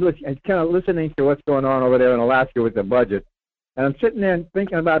 you know, I'm kind of listening to what's going on over there in Alaska with the budget. And I'm sitting there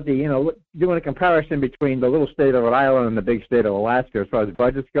thinking about doing a comparison between the little state of Rhode Island and the big state of Alaska as far as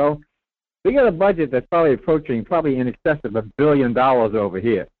budgets go. We got a budget that's probably in excess of $1 billion over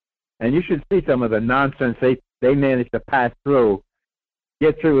here. And you should see some of the nonsense they managed to pass through,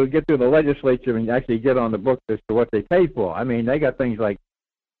 get through the legislature and actually get on the books as to what they pay for. I mean, they got things like,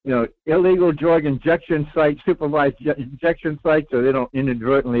 illegal drug injection sites, supervised injection sites, so they don't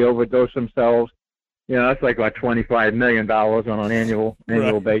inadvertently overdose themselves. That's like about $25 million on an annual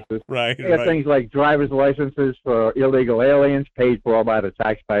basis. Right. They got things like driver's licenses for illegal aliens paid for by the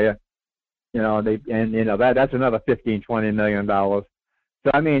taxpayer. That's another $15-20 million. So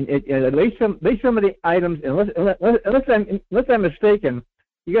I mean, at least some of the items, unless I'm mistaken,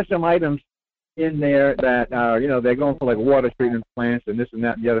 you got some items in there that are they're going for like water treatment plants and this and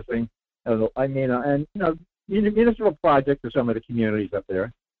that and the other thing. Municipal projects for some of the communities up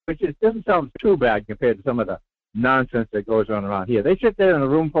there, which doesn't sound too bad compared to some of the nonsense that goes on around here. They sit there in a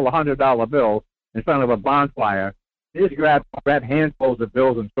room full of $100 bills in front of a bonfire. They just grab handfuls of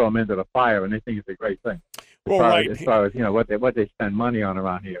bills and throw them into the fire, and they think it's a great thing. As far as what they spend money on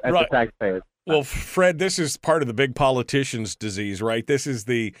around here, as the taxpayers. Well, Fred, this is part of the big politician's disease, right? This is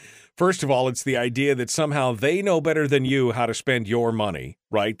first of all, it's the idea that somehow they know better than you how to spend your money,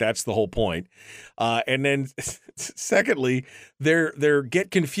 right? That's the whole point. And then secondly, they're get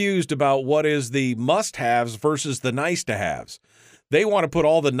confused about what is the must-haves versus the nice-to-haves. They want to put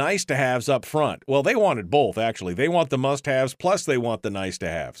all the nice-to-haves up front. Well, they wanted both, actually. They want the must-haves, plus they want the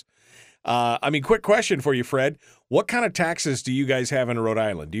nice-to-haves. Quick question for you, Fred. What kind of taxes do you guys have in Rhode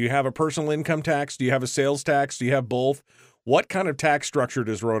Island? Do you have a personal income tax? Do you have a sales tax? Do you have both? What kind of tax structure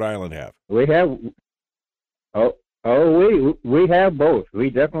does Rhode Island have? We have, we have both. We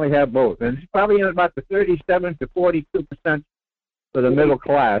definitely have both. And it's probably in about the 37 to 42% for the middle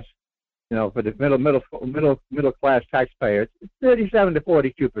class. For the middle class taxpayers, it's 37 to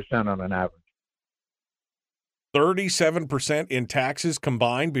 42% on an average. 37% in taxes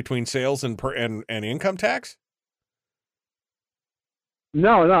combined between sales and income tax?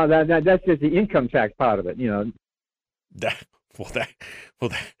 No, that's just the income tax part of it.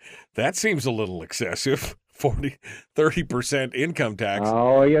 That seems a little excessive. 30% income tax.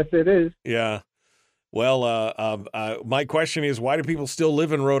 Oh, yes, it is. Yeah. Well, my question is, why do people still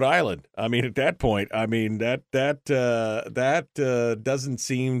live in Rhode Island? I mean, at that point, that doesn't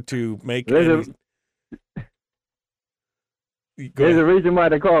seem to make There's a reason why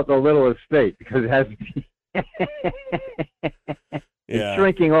they call it the littlest state, because it has it's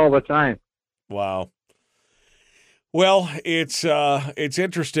shrinking all the time. Wow. Well, it's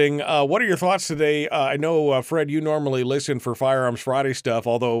interesting. What are your thoughts today? I know, Fred, you normally listen for Firearms Friday stuff,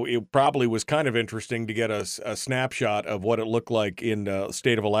 although it probably was kind of interesting to get a snapshot of what it looked like in the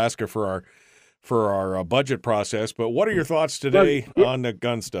state of Alaska for our budget process. But what are your thoughts today on the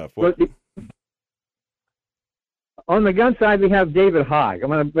gun stuff? On the gun side, we have David Hogg. I'm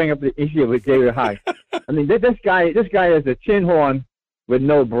going to bring up the issue with David Hogg. I mean, this guy is a chin horn with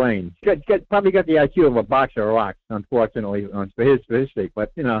no brains. Probably got the IQ of a box of rocks, unfortunately, for his sake.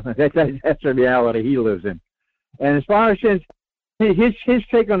 But that's the reality he lives in. And as far as his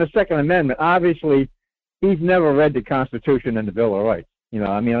take on the Second Amendment, obviously, he's never read the Constitution and the Bill of Rights.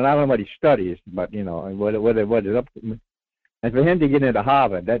 I mean, I don't know what he studies, but what is up to. And for him to get into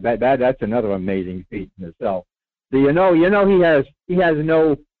Harvard, that's another amazing feat in itself. So he has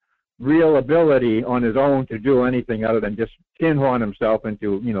no real ability on his own to do anything other than just chin horn himself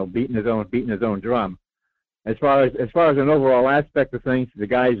into beating his own drum. As far as an overall aspect of things, the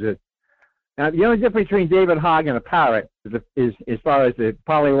guys that the only difference between David Hogg and a parrot is as far as the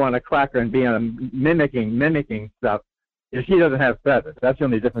polywana cracker and being mimicking stuff. Is he doesn't have feathers. That's the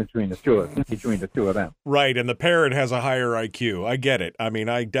only difference between the two of them. Right, and the parrot has a higher IQ. I get it. I mean,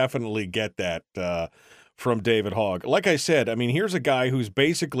 I definitely get that from David Hogg. Like I said, I mean, here's a guy who's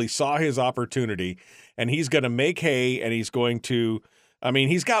basically saw his opportunity, and he's going to make hay, and he's going to, I mean,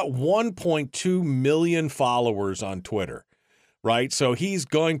 he's got 1.2 million followers on Twitter, right? So he's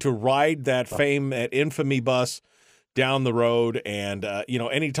going to ride that fame, that infamy bus down the road, and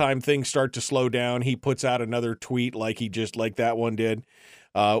anytime things start to slow down, he puts out another tweet like that one did.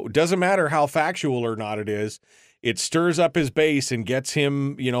 Doesn't matter how factual or not it is, it stirs up his base and gets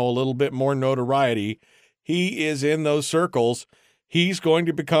him, a little bit more notoriety. He is in those circles. He's going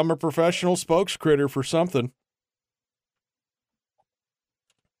to become a professional spokescritter for something.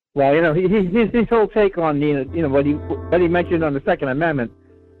 Well, his whole take on what he mentioned on the Second Amendment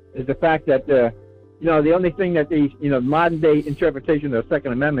is the fact that the only thing that the modern day interpretation of the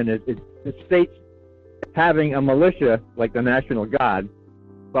Second Amendment is the states having a militia like the National Guard.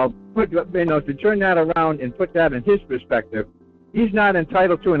 Well, to turn that around and put that in his perspective, he's not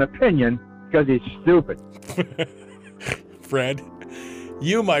entitled to an opinion because he's stupid. Fred,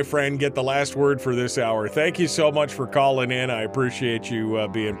 you, my friend, get the last word for this hour. Thank you so much for calling in. I appreciate you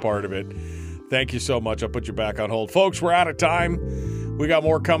being part of it. Thank you so much. I'll put you back on hold. Folks, we're out of time. We got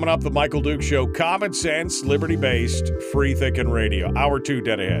more coming up. The Michael Duke Show. Common sense, liberty-based, free-thinking radio. Hour 2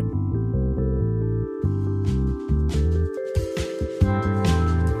 dead ahead.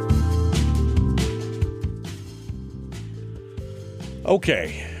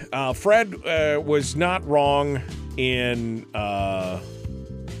 Okay. Fred was not wrong in part.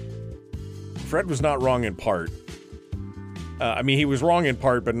 He was wrong in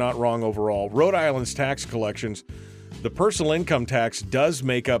part, but not wrong overall. Rhode Island's tax collections, the personal income tax does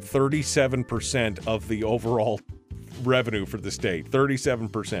make up 37% of the overall revenue for the state.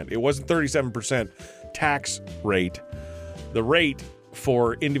 37%. It wasn't 37% tax rate. The rate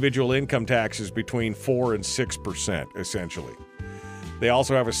for individual income tax is between 4 and 6%, essentially. They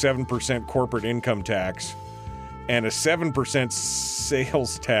also have a 7% corporate income tax and a 7%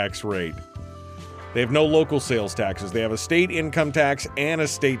 sales tax rate. They have no local sales taxes. They have a state income tax and a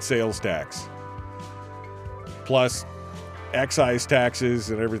state sales tax, plus excise taxes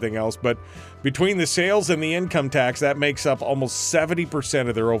and everything else. But between the sales and the income tax, that makes up almost 70%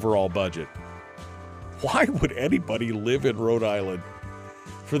 of their overall budget. Why would anybody live in Rhode Island?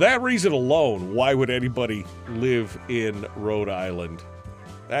 For that reason alone, why would anybody live in Rhode Island?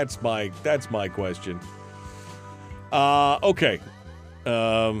 That's my question. Okay.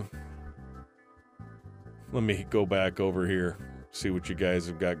 Let me go back over here, see what you guys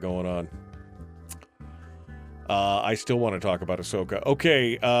have got going on. I still want to talk about Ahsoka.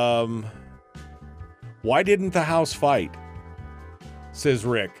 Okay. Why didn't the House fight? Says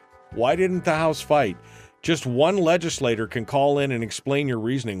Rick. Why didn't the House fight? Just one legislator can call in and explain your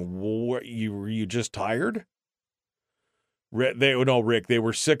reasoning. Were you just tired? Rick, they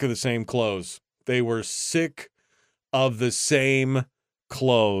were sick of the same clothes. They were sick of the same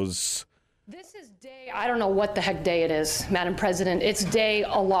clothes. This is day, I don't know what the heck day it is, Madam President. It's day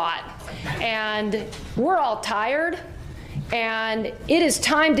a lot. And we're all tired. And it is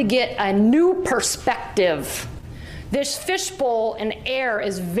time to get a new perspective. This fishbowl and air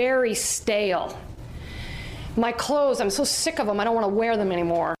is very stale. My clothes, I'm so sick of them, I don't want to wear them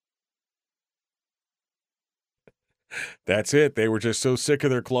anymore. That's it. They were just so sick of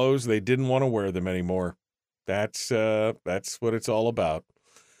their clothes, they didn't want to wear them anymore. That's what it's all about.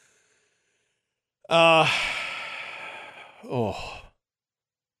 I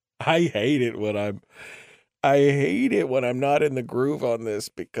hate it when I hate it when I'm not in the groove on this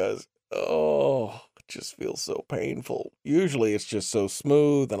because, it just feels so painful. Usually it's just so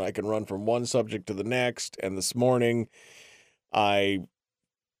smooth and I can run from one subject to the next. And this morning, okay.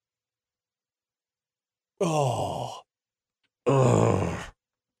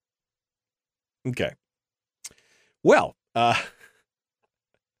 Well,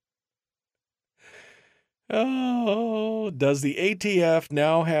 does the ATF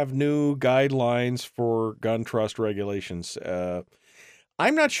now have new guidelines for gun trust regulations?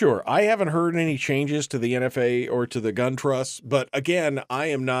 I'm not sure. I haven't heard any changes to the NFA or to the gun trusts, but again, I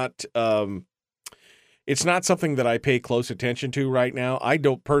am not, it's not something that I pay close attention to right now. I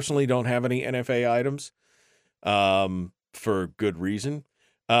personally don't have any NFA items, for good reason.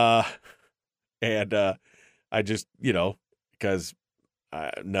 I just, because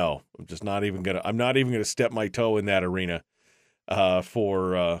no, I'm just not even I'm not even gonna step my toe in that arena.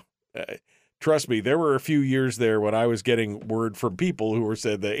 Trust me, there were a few years there when I was getting word from people who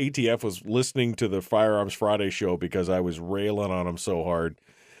said the ATF was listening to the Firearms Friday show because I was railing on them so hard.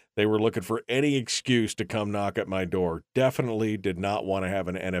 They were looking for any excuse to come knock at my door. Definitely did not want to have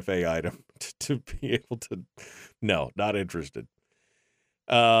an NFA item to be able to. No, not interested.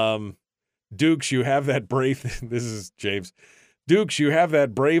 Dukes, you have that brave. This is James. Dukes, you have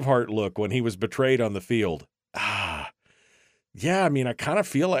that Braveheart look when he was betrayed on the field. Yeah, I mean, I kind of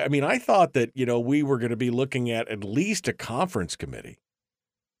feel like, I thought that, we were going to be looking at least a conference committee.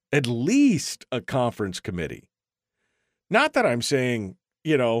 At least a conference committee. Not that I'm saying,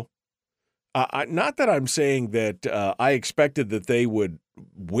 not that I'm saying that I expected that they would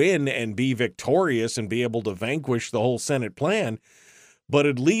win and be victorious and be able to vanquish the whole Senate plan, but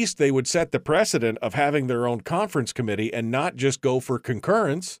at least they would set the precedent of having their own conference committee and not just go for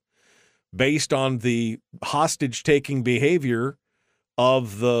concurrence based on the hostage-taking behavior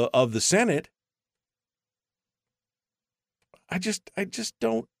of the Senate. I just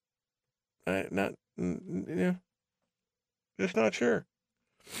don't. Just not sure.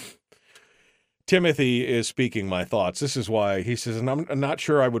 Timothy is speaking my thoughts. This is why he says, and I'm not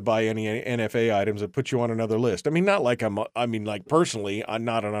sure I would buy any NFA items that put you on another list. Not like personally, I'm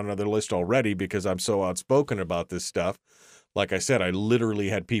not on another list already because I'm so outspoken about this stuff. Like I said, I literally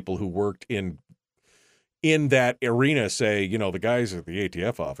had people who worked in that arena say, the guys at the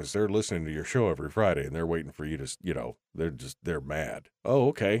ATF office, they're listening to your show every Friday and they're waiting for you to, they're mad. Oh,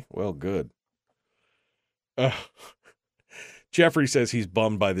 okay. Well, good. Jeffrey says he's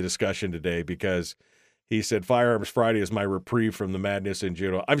bummed by the discussion today because he said Firearms Friday is my reprieve from the madness in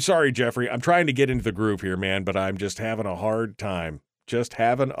judo. I'm sorry, Jeffrey. I'm trying to get into the groove here, man, but I'm just having a hard time.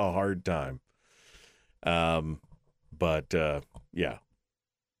 Yeah.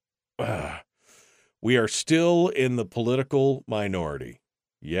 We are still in the political minority.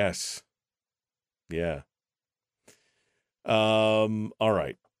 Yes. Yeah. All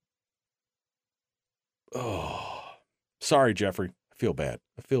right. Oh, sorry, Jeffrey. I feel bad,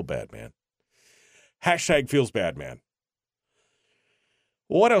 man. Hashtag feels bad, man.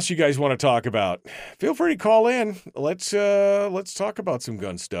 What else you guys want to talk about? Feel free to call in. Let's talk about some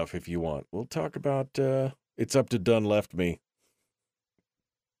gun stuff if you want. We'll talk about It's Up to Done Left Me.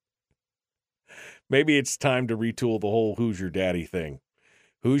 Maybe it's time to retool the whole Who's Your Daddy thing.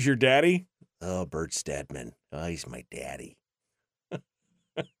 Who's your daddy? Oh, Bert Stedman. Oh, he's my daddy.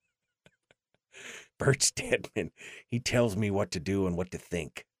 Bert Stedman. He tells me what to do and what to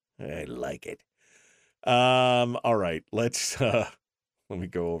think. I like it. All right, let's let me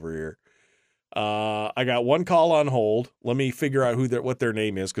go over here. I got one call on hold. Let me figure out what their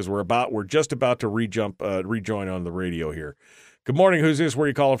name is because we're just about to rejoin on the radio here. Good morning. Who's this? Where are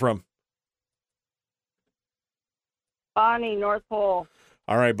you calling from? Bonnie, North Pole.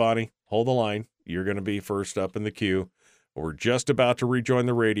 All right, Bonnie, hold the line. You're going to be first up in the queue. We're just about to rejoin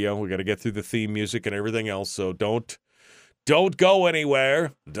the radio. We got to get through the theme music and everything else. So don't go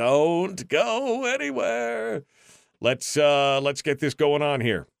anywhere. Don't go anywhere. Let's get this going on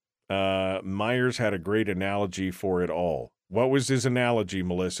here. Myers had a great analogy for it all. What was his analogy,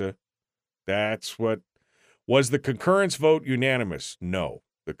 Melissa? Was the concurrence vote unanimous? No,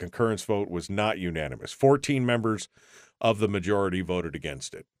 the concurrence vote was not unanimous. 14 members of the majority voted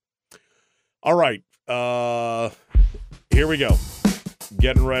against it. All right, here we go.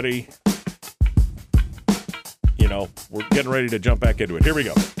 Getting ready. We're getting ready to jump back into it. Here we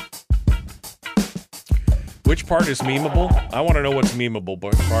go. Which part is memeable? I want to know what's memeable,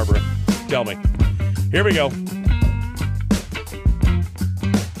 Barbara. Tell me. Here we go.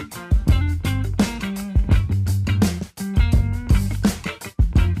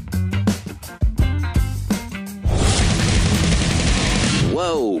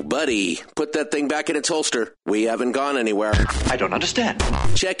 Whoa, buddy. Buddy, put that thing back in its holster. We haven't gone anywhere. I don't understand.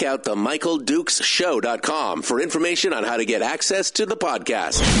 Check out the MichaelDukesShow.com for information on how to get access to the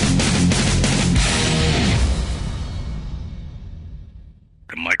podcast.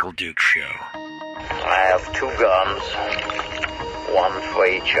 The Michael Dukes Show. I have 2 guns, one for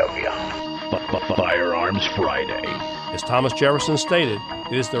each of you. Firearms Friday. As Thomas Jefferson stated,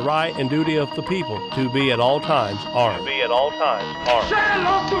 it is the right and duty of the people to be at all times armed. Say hello to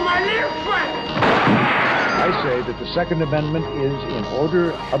my little friend. I say that the Second Amendment is, in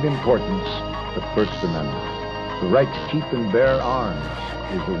order of importance, the First Amendment. The right to keep and bear arms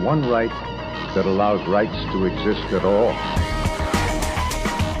is the one right that allows rights to exist at all.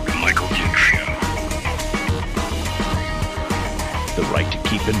 The Michael Dukes Show. The right to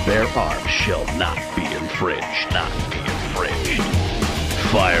keep and bear arms shall not be infringed. Not be infringed.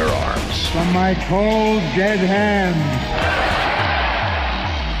 Firearms. From my cold, dead hands.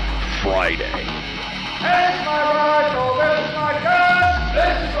 Friday. Here's my rifle, this is my gun.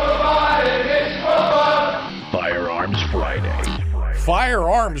 This is for fighting, this is for fun. Firearms Friday.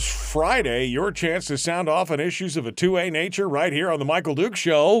 Firearms Friday, your chance to sound off on issues of a 2A nature right here on the Michael Dukes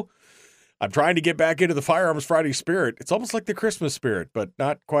Show. I'm trying to get back into the Firearms Friday spirit. It's almost like the Christmas spirit, but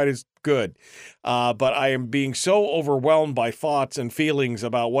not quite as good. But I am being so overwhelmed by thoughts and feelings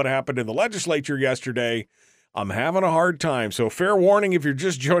about what happened in the legislature yesterday. I'm having a hard time. So fair warning if you're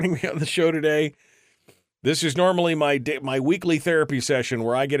just joining me on the show today. This is normally my weekly therapy session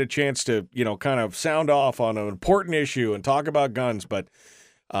where I get a chance to, kind of sound off on an important issue and talk about guns. But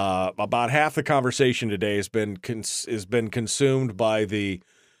about half the conversation today has been consumed by the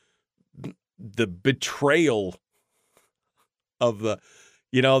betrayal of the,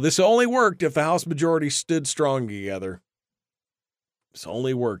 this only worked if the House majority stood strong together. This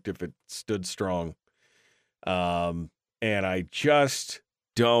only worked if it stood strong. And I just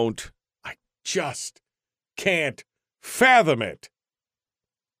can't fathom it.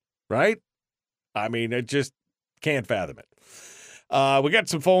 Right? I mean, I just can't fathom it. We got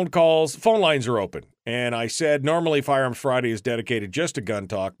some phone calls. Phone lines are open. And I said, normally Firearms Friday is dedicated just to gun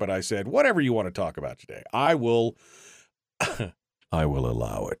talk, but I said, whatever you want to talk about today, I will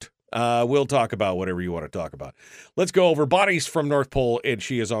allow it. We'll talk about whatever you want to talk about. Let's go over. Bonnie's from North Pole, and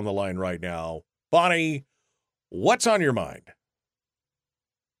she is on the line right now. Bonnie, what's on your mind?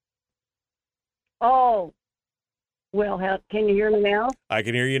 Oh, well, can you hear me now? I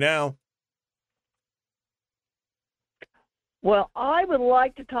can hear you now. Well, I would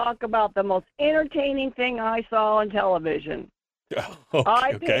like to talk about the most entertaining thing I saw on television.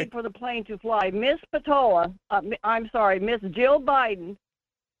 I paid for the plane to fly Miss Jill Biden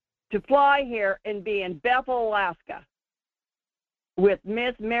to fly here and be in Bethel, Alaska with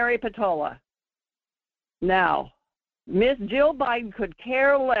Miss Mary Patola. Now, Miss Jill Biden could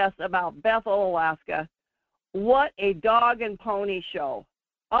care less about Bethel, Alaska. What a dog and pony show.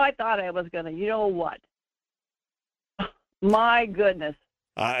 I thought I was going to, you know what? My goodness.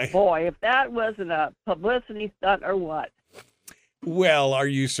 Boy, if that wasn't a publicity stunt or what. Well, are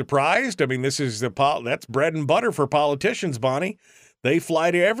you surprised? I mean, that's bread and butter for politicians, Bonnie. They fly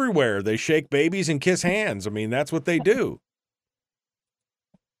to everywhere. They shake babies and kiss hands. I mean, that's what they do.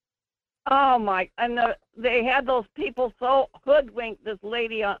 Oh, my. And they had those people so hoodwinked, this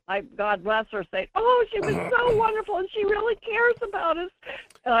lady, God bless her, say, oh, she was so wonderful and she really cares about us.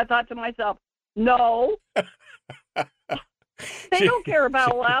 And I thought to myself, no. They don't care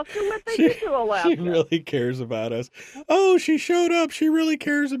about Alaska. What they do to Alaska? She really cares about us. Oh, she showed up. She really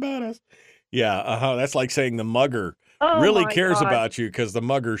cares about us. Yeah, that's like saying the mugger really cares about you because the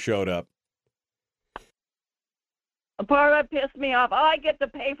mugger showed up. A part that pissed me off. I get to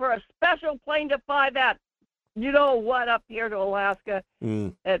pay for a special plane to fly that, up here to Alaska.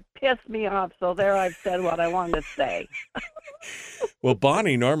 It pissed me off. So there I've said what I wanted to say. Well,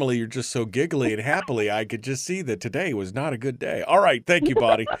 Bonnie, normally you're just so giggly and happily. I could just see that today was not a good day. All right. Thank you,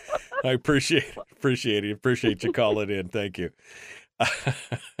 Bonnie. I appreciate it. Appreciate you calling in. Thank you.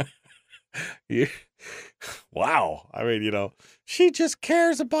 Wow. I mean, she just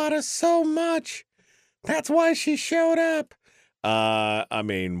cares about us so much. That's why she showed up. I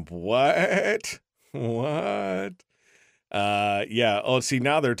mean, what? What? Yeah. Oh, see,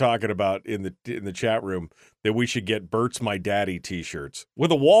 now they're talking about in the chat room that we should get Bert's My Daddy t-shirts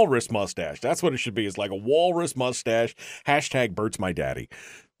with a walrus mustache. That's what it should be. It's like a walrus mustache. # Bert's My Daddy.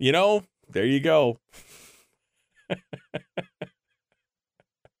 There you go.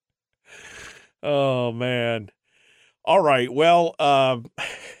 Oh, man. All right. Well,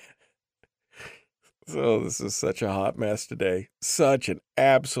 so this is such a hot mess today. Such an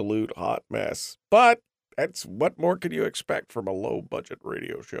absolute hot mess. But That's what more can you expect from a low budget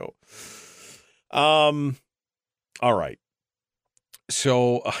radio show? All right.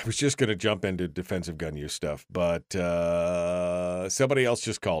 So I was just going to jump into defensive gun use stuff, but somebody else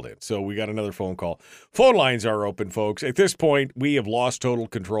just called in. So we got another phone call. Phone lines are open, folks. At this point, we have lost total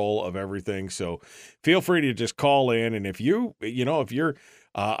control of everything. So feel free to just call in. And if you're,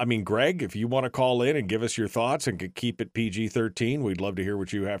 Greg, if you want to call in and give us your thoughts and could keep it PG-13, we'd love to hear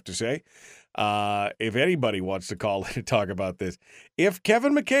what you have to say. If anybody wants to call in and talk about this, if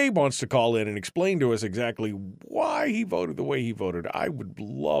Kevin McCabe wants to call in and explain to us exactly why he voted the way he voted, I would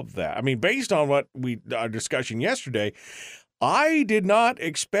love that. I mean, based on what our discussion yesterday, I did not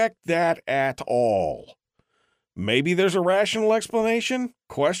expect that at all. Maybe there's a rational explanation?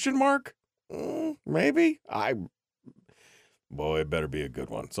 Question mark? Maybe. Boy, it better be a good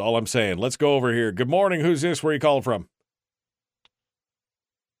one. That's all I'm saying. Let's go over here. Good morning. Who's this? Where are you calling from?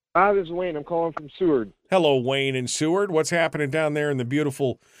 This is Wayne. I'm calling from Seward. Hello, Wayne and Seward. What's happening down there in the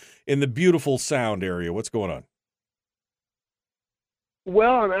beautiful Sound area? What's going on?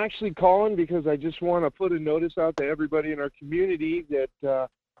 Well, I'm actually calling because I just want to put a notice out to everybody in our community that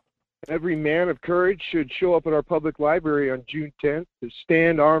every man of courage should show up at our public library on June 10th to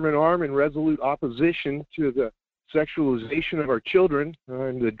stand arm in arm in resolute opposition to the sexualization of our children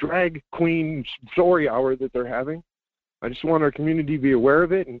and the drag queen story hour that they're having. I just want our community to be aware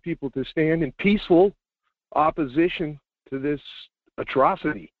of it and people to stand in peaceful opposition to this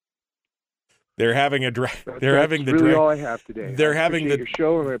atrocity. They're having all I have today. They're having your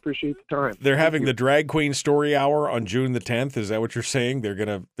show, and I appreciate the time. They're having the drag queen story hour on June the 10th. Is that what you're saying? They're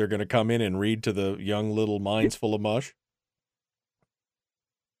gonna come in and read to the young little minds full of mush.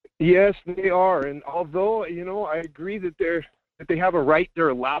 Yes, they are. And although I agree that they have a right, they're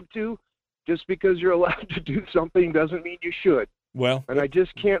allowed to. Just because you're allowed to do something doesn't mean you should. Well, and I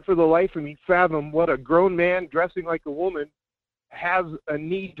just can't for the life of me fathom what a grown man dressing like a woman has a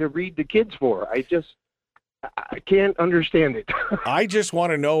need to read to kids for. I can't understand it. I just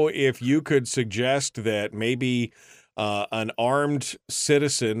want to know if you could suggest that maybe an armed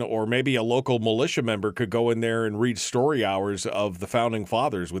citizen or maybe a local militia member could go in there and read story hours of the Founding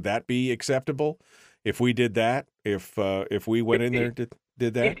Fathers. Would that be acceptable if we did that? If we went in there and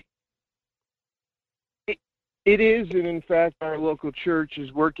did that? It is, and in fact, our local church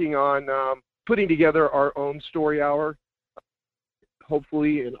is working on putting together our own story hour,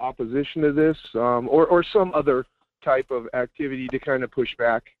 hopefully in opposition to this, or some other type of activity to kind of push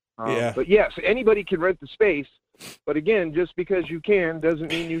back. Yeah. But yes, anybody can rent the space, but again, just because you can doesn't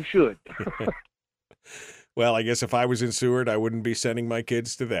mean you should. Well, I guess if I was in Seward, I wouldn't be sending my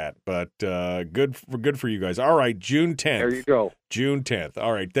kids to that. But good for you guys. All right, June 10th. There you go. June 10th.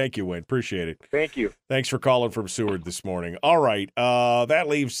 All right, thank you, Wayne. Appreciate it. Thank you. Thanks for calling from Seward this morning. All right, that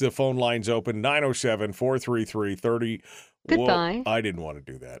leaves the phone lines open, 907-433-30. Goodbye. Whoa, I didn't want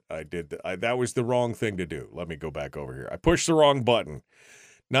to do that. I did. That was the wrong thing to do. Let me go back over here. I pushed the wrong button.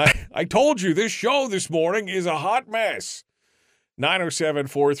 Now, I told you this show this morning is a hot mess.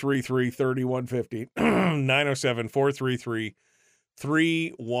 907-433-3150.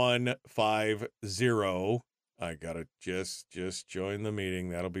 907-433-3150. I gotta just join the meeting.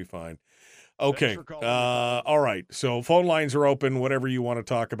 That'll be fine. Okay. All right. So phone lines are open. Whatever you want to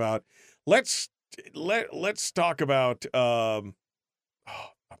talk about. Let's talk about. I'm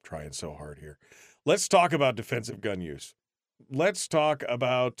trying so hard here. Let's talk about defensive gun use. Let's talk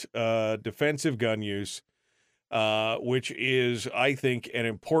about defensive gun use. Which is, I think, an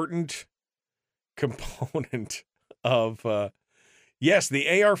important component of, yes,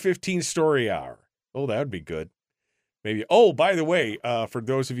 the AR-15 story hour. Oh, that would be good. Maybe. Oh, by the way, for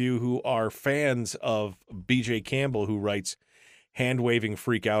those of you who are fans of B.J. Campbell, who writes hand-waving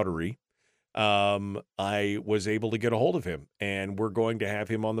freak-outery, I was able to get a hold of him, and we're going to have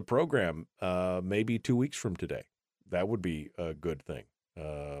him on the program maybe 2 weeks from today. That would be a good thing.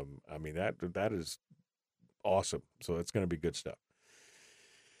 I mean, that is awesome. So it's going to be good stuff.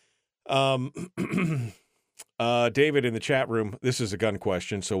 David in the chat room, this is a gun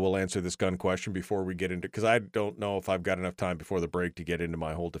question, so we'll answer this gun question before we get into, because I don't know if I've got enough time before the break to get into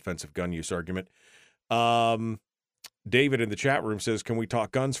my whole defensive gun use argument. David in the chat room says, can we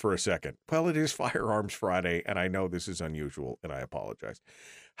talk guns for a second? Well, it is Firearms Friday, and I know this is unusual, and I apologize.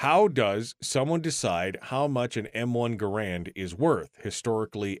 How does someone decide how much an M1 Garand is worth,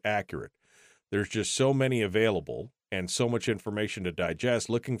 historically accurate? There's just so many available and so much information to digest.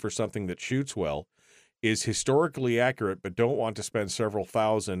 Looking for something that shoots well, is historically accurate, but don't want to spend several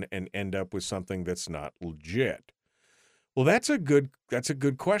thousand and end up with something that's not legit. Well, that's a good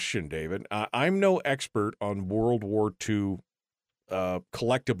question, David. I'm no expert on World War II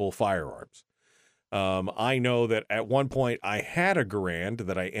collectible firearms. I know that at one point I had a Garand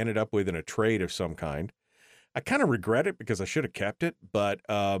that I ended up with in a trade of some kind. I kind of regret it because I should have kept it, but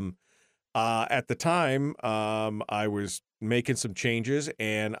at the time I was making some changes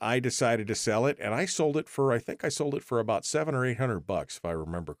and I decided to sell it, and I sold it for, I think I sold it for about $700 or $800 if I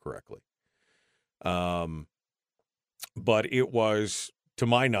remember correctly. But it was, to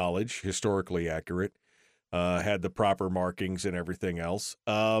my knowledge, historically accurate, had the proper markings and everything else.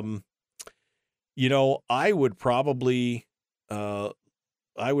 You know, I would probably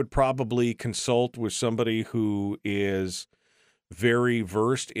consult with somebody who is very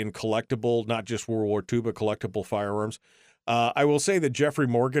versed in collectible, not just World War II, but collectible firearms. I will say that Jeffrey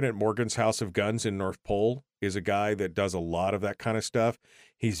Morgan at Morgan's House of Guns in North Pole is a guy that does a lot of that kind of stuff.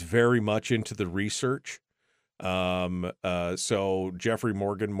 He's very much into the research. So Jeffrey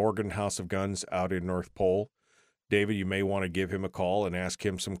Morgan House of Guns out in North Pole. David, you may want to give him a call and ask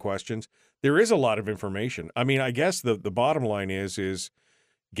him some questions. There is a lot of information. I mean, I guess the bottom line is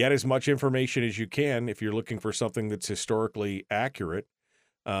get as much information as you can if you're looking for something that's historically accurate.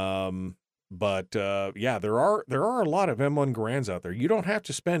 But yeah, there are a lot of M1 Garands out there. You don't have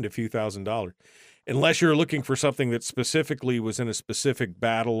to spend a few $1,000s unless you're looking for something that specifically was in a specific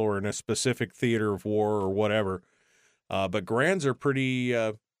battle or in a specific theater of war or whatever. But Garands are pretty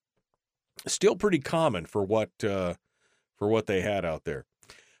still pretty common for what they had out there.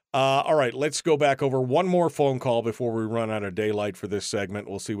 All right, let's go back over one more phone call before we run out of daylight for this segment.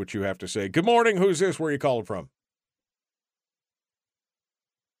 We'll see what you have to say. Good morning. Who's this? Where are you calling from?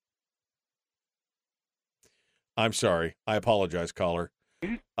 I'm sorry. I apologize, caller.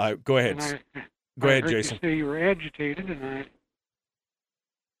 Go ahead. Go ahead, Jason. You say you were agitated, and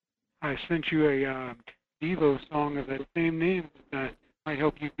I sent you a Devo song of that same name that might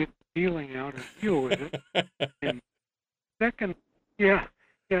help you get the feeling out and deal with it. And second,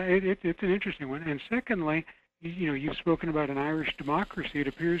 it's an interesting one. And secondly, you've spoken about an Irish democracy. It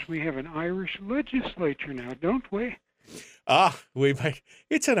appears we have an Irish legislature now, don't we? We might.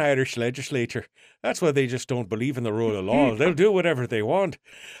 It's an Irish legislature. That's why they just don't believe in the rule of law. They'll do whatever they want.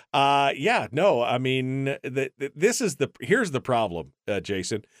 No, I mean, here's the problem,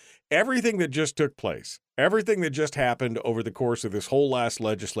 Jason. Everything that just took place, everything that just happened over the course of this whole last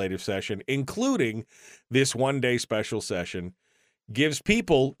legislative session, including this one-day special session, gives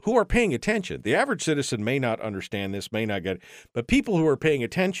people who are paying attention. The average citizen may not understand this, may not get it, but people who are paying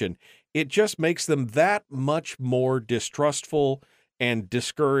attention, it just makes them that much more distrustful and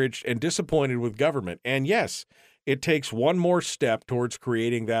discouraged and disappointed with government. And yes, it takes one more step towards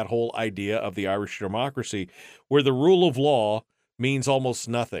creating that whole idea of the Irish democracy where the rule of law means almost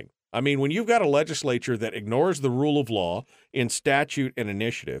nothing. I mean, when you've got a legislature that ignores the rule of law in statute and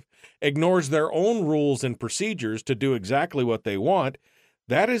initiative, ignores their own rules and procedures to do exactly what they want,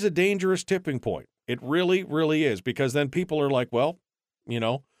 that is a dangerous tipping point. It really, really is, because then people are like, well,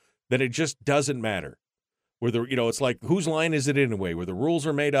 then it just doesn't matter. It's like, whose line is it anyway, where the rules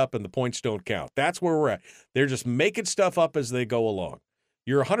are made up and the points don't count. That's where we're at. They're just making stuff up as they go along.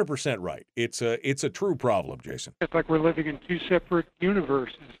 You're 100% right. It's a true problem, Jason. It's like we're living in two separate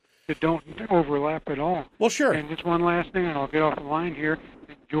universes that don't overlap at all. Well, sure. And just one last thing, and I'll get off the line here.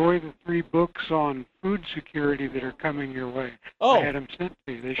 Enjoy the 3 books on food security that are coming your way. Oh. I had them sent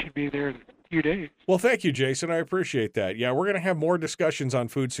to you. They should be there in a few days. Well, thank you, Jason. I appreciate that. Yeah, we're going to have more discussions on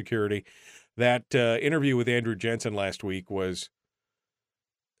food security. That interview with Andrew Jensen last week was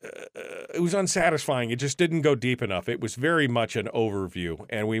it was unsatisfying. It just didn't go deep enough. It was very much an overview,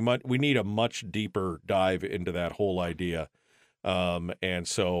 and we need a much deeper dive into that whole idea. And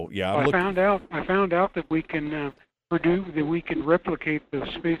so, yeah, I found out that we can replicate the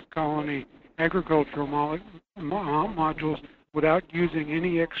space colony agricultural modules without using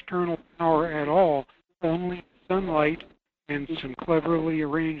any external power at all, only sunlight and some cleverly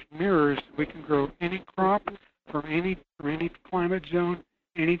arranged mirrors. We can grow any crop from any climate zone,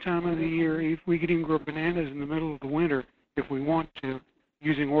 any time of the year. If we could even grow bananas in the middle of the winter if we want to,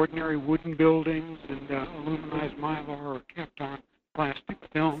 using ordinary wooden buildings and aluminized mylar or Kapton plastic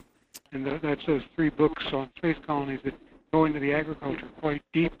film. And that's those 3 books on space colonies that go into the agriculture quite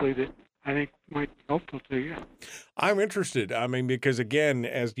deeply that I think might be helpful to you. I'm interested. I mean, because again,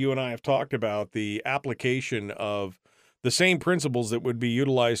 as you and I have talked about, the application of the same principles that would be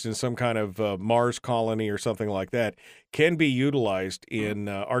utilized in some kind of Mars colony or something like that can be utilized in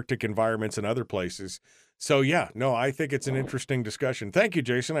Arctic environments and other places. So, yeah, no, I think it's an interesting discussion. Thank you,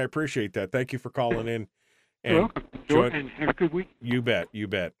 Jason. I appreciate that. Thank you for calling in. And and have a good week. You bet. You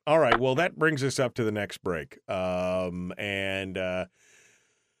bet. All right. Well, that brings us up to the next break. And I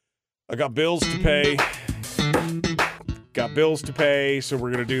got bills to pay. Got bills to pay, so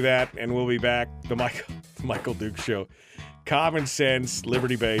we're going to do that, and we'll be back. The Michael Dukes Show. Common sense,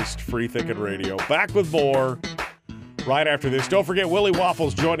 liberty-based, free-thinking radio. Back with more right after this. Don't forget, Willie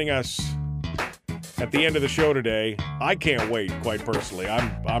Waffle's joining us at the end of the show today. I can't wait, quite personally.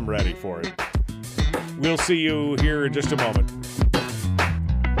 I'm ready for it. We'll see you here in just a moment.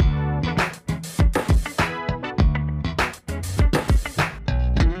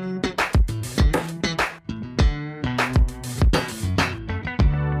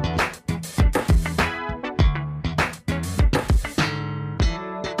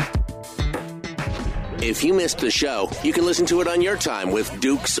 If you missed the show, you can listen to it on your time with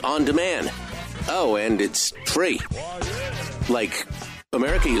Dukes On Demand. Oh, and it's free. Like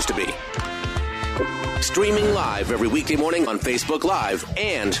America used to be. Streaming live every weekday morning on Facebook Live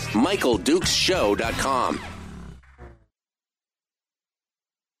and MichaelDukesShow.com.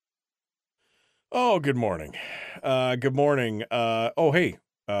 Oh, good morning. Good morning. Hey,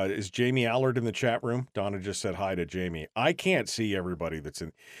 is Jamie Allard in the chat room? Donna just said hi to Jamie. I can't see everybody that's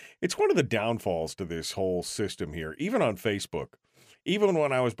in. It's one of the downfalls to this whole system here, even on Facebook. Even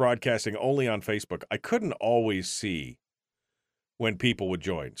when I was broadcasting only on Facebook, I couldn't always see when people would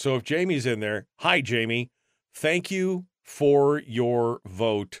join. So if Jamie's in there, hi, Jamie. Thank you for your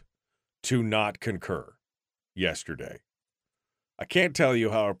vote to not concur yesterday. I can't tell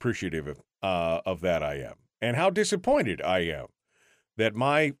you how appreciative of that I am and how disappointed I am that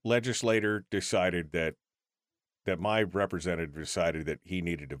my legislator decided that my representative decided that he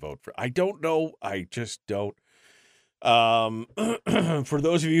needed to vote for. I don't know. I just don't. For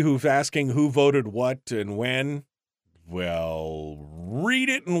those of you who's asking who voted what and when, well, read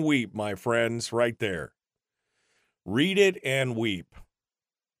it and weep, my friends, right there. Read it and weep.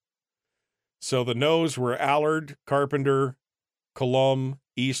 So the no's were Allard, Carpenter, Colum,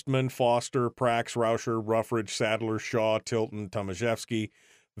 Eastman, Foster, Prax, Rauscher, Ruffridge, Sadler, Shaw, Tilton, Tomaszewski,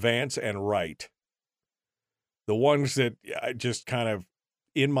 Vance, and Wright. The ones that just kind of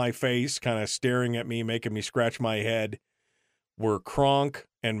in my face, kind of staring at me, making me scratch my head, were Cronk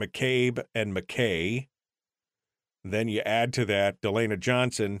and McCabe and McKay. Then you add to that Delana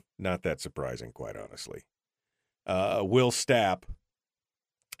Johnson, not that surprising, quite honestly. Will Stapp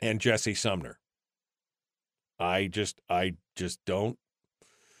and Jesse Sumner. I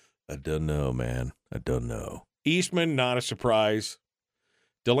don't know, man. I don't know. Eastman, not a surprise.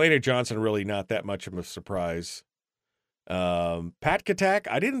 Delana Johnson, really not that much of a surprise. Pat Katak,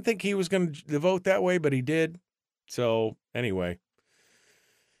 I didn't think he was going to vote that way, but he did. So, anyway,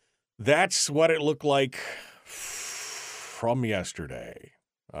 that's what it looked like from yesterday.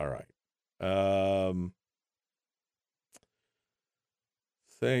 All right.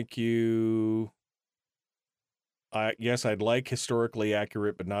 Thank you. Yes, I'd like historically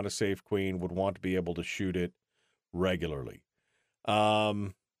accurate, but not a safe queen. Would want to be able to shoot it regularly.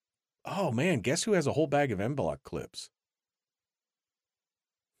 Oh, man, guess who has a whole bag of M-Block clips?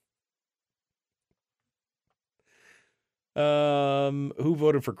 Who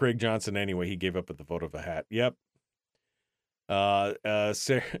voted for Craig Johnson anyway? He gave up at the vote of a hat. Yep.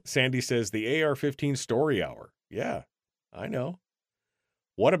 Sandy says the AR-15 story hour. Yeah, I know.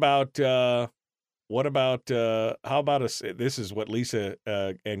 What about how about this is what Lisa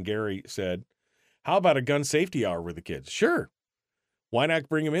and Gary said. How about a gun safety hour with the kids? Sure. Why not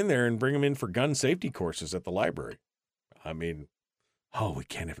bring them in there and bring them in for gun safety courses at the library? I mean, we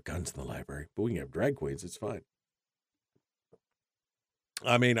can't have guns in the library, but we can have drag queens. It's fine.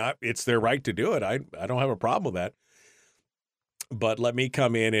 I mean, it's their right to do it. I don't have a problem with that. But let me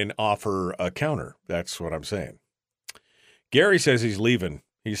come in and offer a counter. That's what I'm saying. Gary says he's leaving.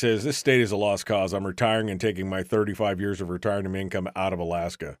 He says, this state is a lost cause. I'm retiring and taking my 35 years of retirement income out of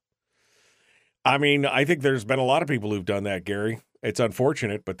Alaska. I mean, I think there's been a lot of people who've done that, Gary. It's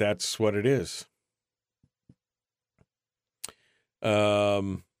unfortunate, but that's what it is.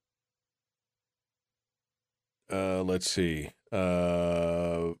 Let's see.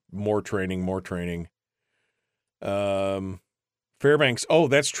 More training. Fairbanks. Oh,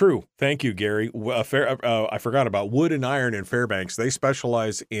 that's true. Thank you, Gary. I forgot about Wood and Iron in Fairbanks. They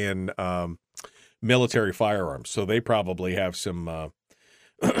specialize in military firearms, so they probably have some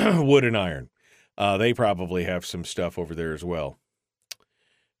Wood and Iron. They probably have some stuff over there as well.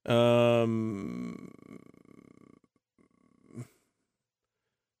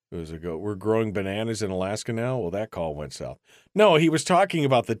 We're growing bananas in Alaska now? Well, that call went south. No, he was talking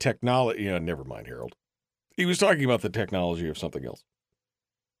about the technology. Never mind, Harold. He was talking about the technology of something else.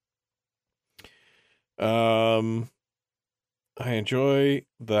 I enjoy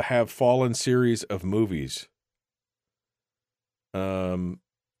the Have Fallen series of movies. The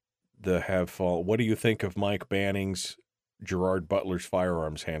Have Fallen. What do you think of Mike Banning's Gerard Butler's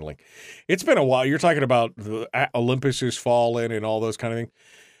firearms handling. It's been a while. You're talking about the Olympus has fallen and all those kind of things.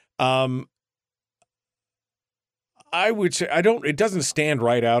 I would say it doesn't stand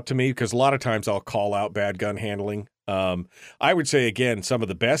right out to me because a lot of times I'll call out bad gun handling. I would say, again, some of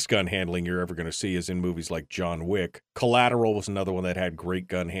the best gun handling you're ever going to see is in movies like John Wick. Collateral was another one that had great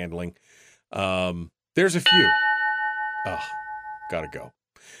gun handling. There's a few. Oh, gotta go.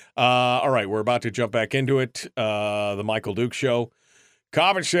 All right, we're about to jump back into it. The Michael Duke Show.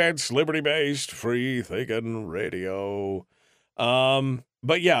 Common sense, liberty-based, free-thinking radio.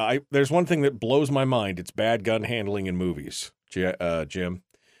 But yeah, there's one thing that blows my mind. It's bad gun handling in movies, Jim.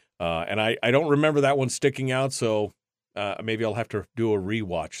 And I don't remember that one sticking out, so maybe I'll have to do a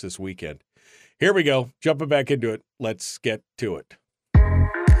rewatch this weekend. Here we go. Jumping back into it. Let's get to it.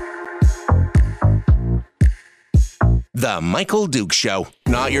 The Michael Duke Show.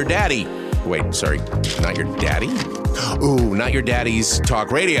 Not your daddy. Wait, sorry. Not your daddy? Ooh, not your daddy's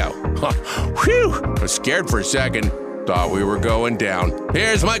talk radio. Huh. Whew. I was scared for a second. Thought we were going down.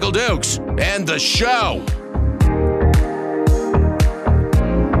 Here's Michael Dukes and the show.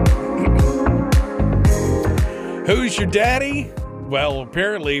 Who's your daddy? Well,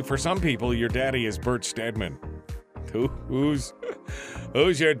 apparently for some people, your daddy is Bert Stedman. Who's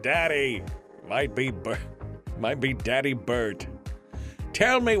your daddy? Might be Daddy Bert.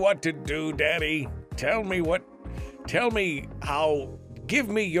 Tell me what to do, Daddy. Tell me how. Give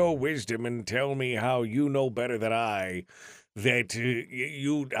me your wisdom and tell me how you know better than I that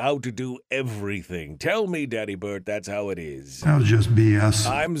how to do everything. Tell me, Daddy Bert, that's how it is. That was just BS.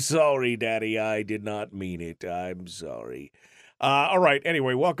 I'm sorry, Daddy. I did not mean it. I'm sorry. All right.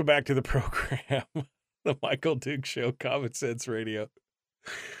 Anyway, welcome back to the program. The Michael Duke Show, Common Sense Radio.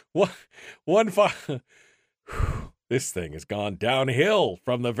 This thing has gone downhill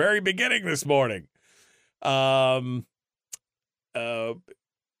from the very beginning this morning.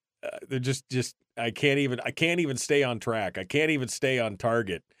 They're just I can't even stay on track. I can't even stay on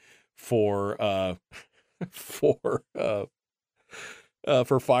target for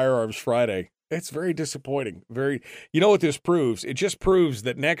Firearms Friday. It's very disappointing. You know what this proves? It just proves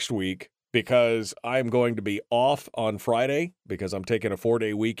that next week, because I'm going to be off on Friday because I'm taking a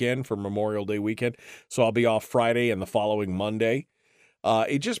 4-day weekend for Memorial Day weekend. So I'll be off Friday and the following Monday.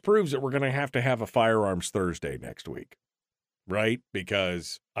 It just proves that we're going to have a Firearms Thursday next week. Right?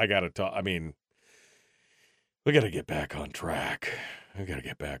 Because I got to talk. I mean, we got to get back on track. We're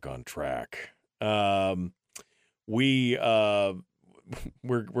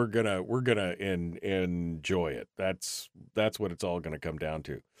gonna enjoy it. That's what it's all gonna come down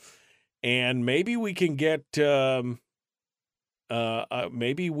to. And maybe we can get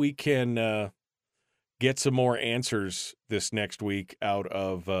get some more answers this next week out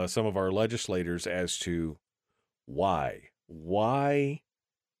of some of our legislators as to why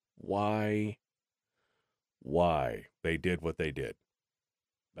they did what they did.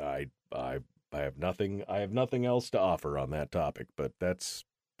 I have nothing else to offer on that topic, but that's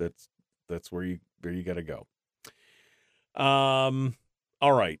where you got to go.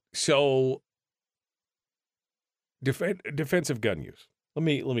 All right. So defensive gun use. Let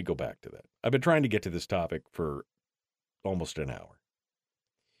me go back to that. I've been trying to get to this topic for almost an hour.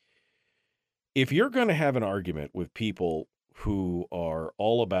 If you're going to have an argument with people who are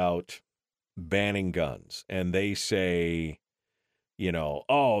all about banning guns and they say, the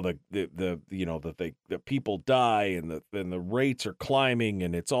people die and the rates are climbing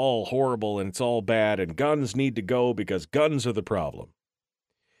and it's all horrible and it's all bad and guns need to go because guns are the problem.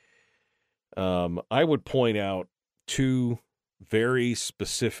 I would point out two very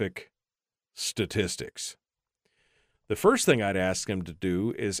specific statistics. The first thing I'd ask them to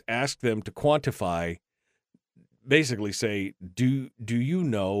do is ask them to quantify, basically say, do you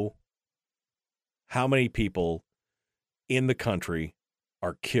know how many people in the country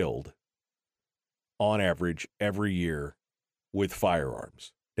are killed on average every year with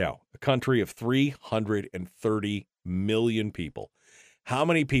firearms? Now, a country of 330 million people. How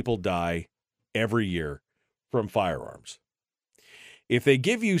many people die every year from firearms? If they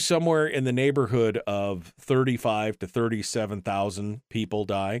give you somewhere in the neighborhood of 35 to 37,000 people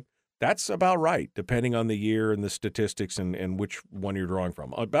die, that's about right, depending on the year and the statistics and which one you're drawing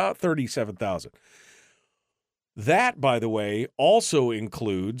from. About 37,000. That, by the way, also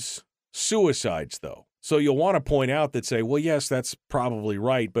includes suicides, though. So you'll want to point out that say, well, yes, that's probably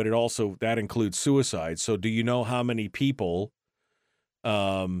right, but that includes suicides. So do you know how many people,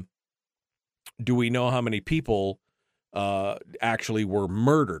 actually were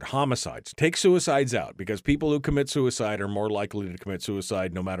murdered, homicides? Take suicides out, because people who commit suicide are more likely to commit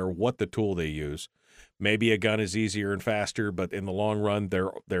suicide no matter what the tool they use. maybe a gun is easier and faster, but in the long run,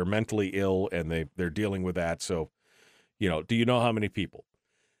 they're mentally ill and they're dealing with that. So, do you know how many people?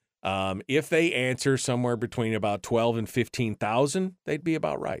 If they answer somewhere between about 12 and 15,000, they'd be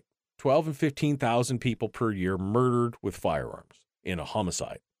about right. 12 and 15,000 people per year murdered with firearms in a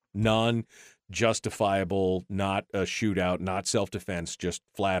homicide. Non-justifiable, not a shootout, not self-defense, just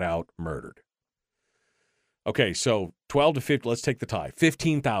flat out murdered. Okay, so 12 to 15, let's take the tie.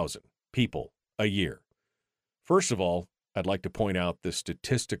 15,000 people a year. First of all, I'd like to point out the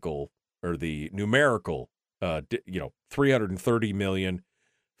statistical or the numerical, 330 million,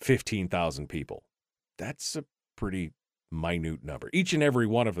 15,000 people. That's a pretty minute number. Each and every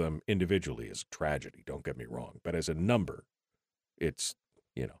one of them individually is a tragedy, don't get me wrong. But as a number, it's,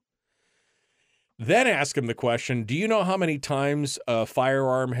 Then ask them the question, do you know how many times a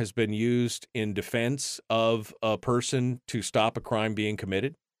firearm has been used in defense of a person to stop a crime being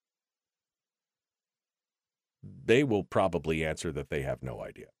committed? They will probably answer that they have no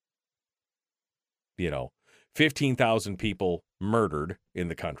idea. 15,000 people murdered in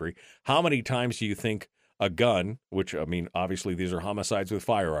the country. How many times do you think a gun, which, obviously these are homicides with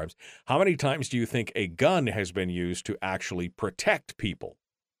firearms, how many times do you think a gun has been used to actually protect people?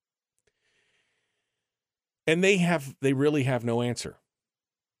 And they really have no answer.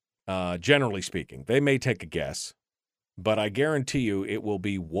 Generally speaking, they may take a guess, but I guarantee you it will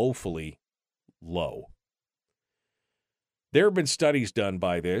be woefully low. There have been studies done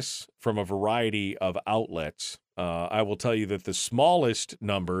by this from a variety of outlets. I will tell you that the smallest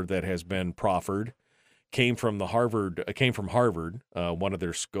number that has been proffered came from Harvard. One of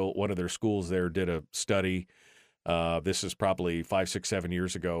their schools there did a study. This is probably 5, 6, 7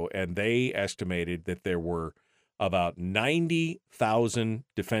 years ago, and they estimated that there were about 90,000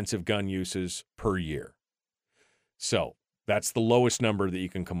 defensive gun uses per year. So that's the lowest number that you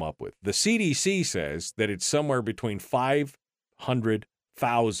can come up with. The CDC says that it's somewhere between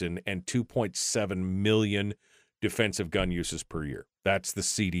 500,000 and 2.7 million defensive gun uses per year. That's the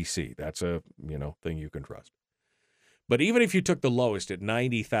CDC. That's a thing you can trust. But even if you took the lowest at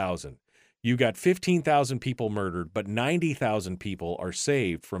 90,000, you got 15,000 people murdered, but 90,000 people are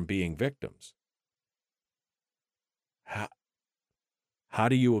saved from being victims. How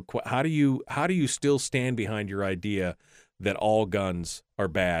do you still stand behind your idea that all guns are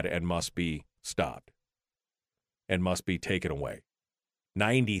bad and must be stopped and must be taken away?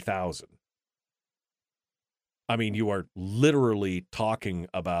 90,000. You are literally talking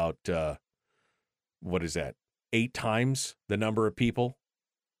about, 8 times the number of people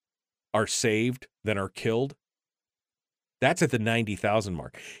are saved than are killed. That's at the 90,000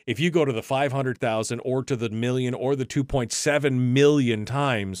 mark. If you go to the 500,000 or to the million or the 2.7 million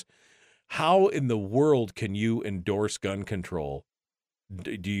times, how in the world can you endorse gun control?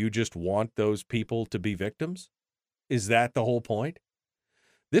 Do you just want those people to be victims? Is that the whole point?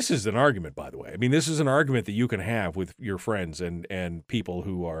 This is an argument, by the way. This is an argument that you can have with your friends and people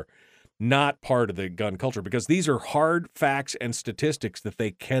who are not part of the gun culture, because these are hard facts and statistics that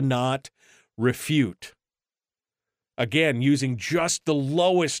they cannot refute. Again, using just the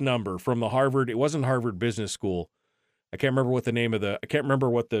lowest number from the Harvard, it wasn't Harvard Business School. I can't remember what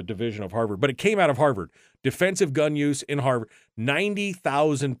the division of Harvard, but it came out of Harvard. Defensive gun use in Harvard,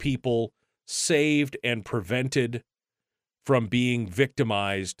 90,000 people saved and prevented from being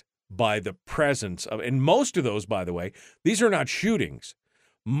victimized by the presence of, and most of those, by the way, these are not shootings.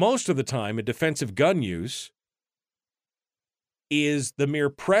 Most of the time, a defensive gun use is the mere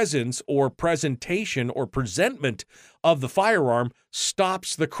presence or presentation or presentment of the firearm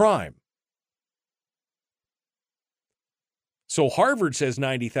stops the crime. So Harvard says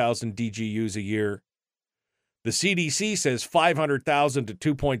 90,000 DGUs a year. The CDC says 500,000 to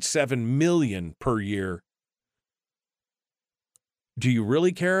 2.7 million per year. Do you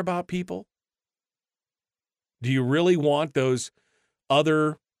really care about people? Do you really want those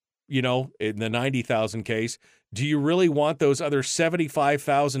other, in the 90,000 case, do you really want those other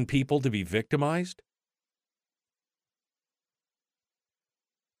 75,000 people to be victimized?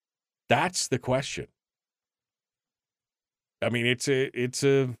 That's the question. It's a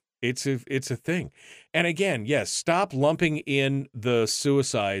thing. And again, yes, stop lumping in the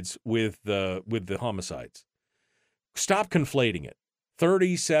suicides with the homicides. Stop conflating it.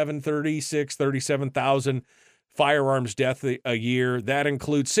 37,000 firearms deaths a year. That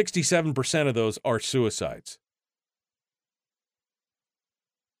includes 67% of those are suicides.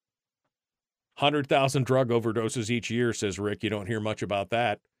 100,000 drug overdoses each year, says Rick. You don't hear much about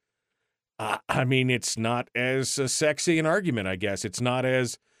that. It's not as sexy an argument, I guess. It's not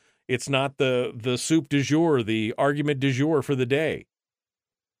the soup du jour, the argument du jour for the day.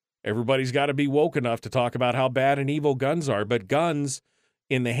 Everybody's got to be woke enough to talk about how bad and evil guns are, but guns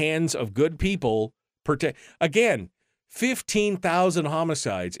in the hands of good people protect. Again, 15,000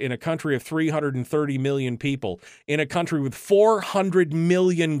 homicides in a country of 330 million people, in a country with 400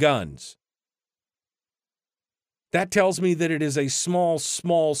 million guns. That tells me that it is a small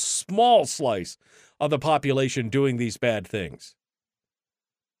slice of the population doing these bad things.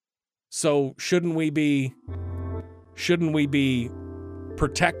 So shouldn't we be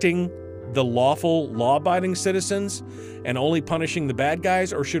protecting the lawful, law-abiding citizens and only punishing the bad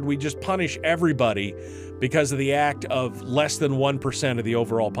guys, or should we just punish everybody because of the act of less than 1% of the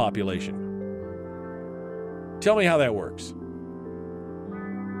overall population? Tell me how that works.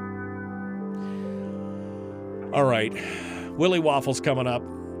 All right, Willie Waffle's coming up.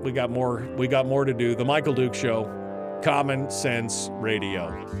 We got more to do. The Michael Duke Show, Common Sense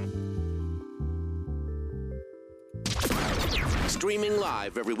Radio. Streaming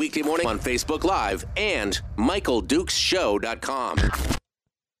live every weekday morning on Facebook Live and MichaelDukesShow.com.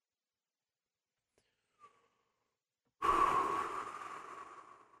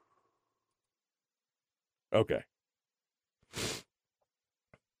 Okay.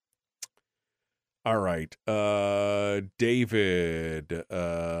 All right. David.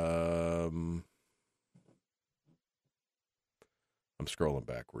 I'm scrolling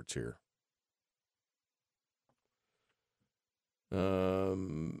backwards here.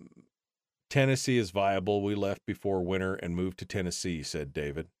 Tennessee is viable. We left before winter and moved to Tennessee, said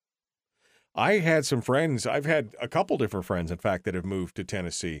David. I had some friends. I've had a couple different friends, in fact, that have moved to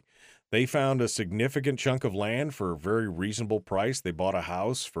Tennessee. They found a significant chunk of land for a very reasonable price. They bought a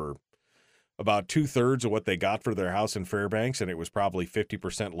house for about 2/3 of what they got for their house in Fairbanks, and it was probably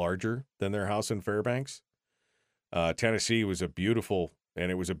 50% larger than their house in Fairbanks. Tennessee was a beautiful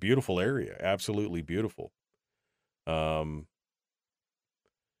area, absolutely beautiful.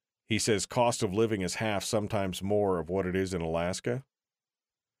 He says cost of living is half, sometimes more, of what it is in Alaska.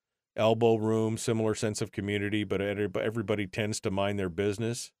 Elbow room, similar sense of community, but everybody tends to mind their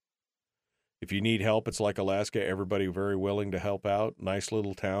business. If you need help, it's like Alaska. Everybody very willing to help out. Nice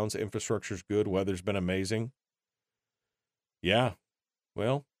little towns. Infrastructure's good. Weather's been amazing. Yeah.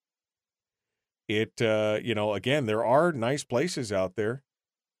 Well, again, there are nice places out there.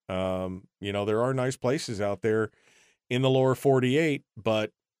 There are nice places out there in the lower 48,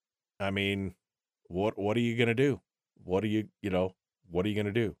 but I mean, what are you going to do? What are you going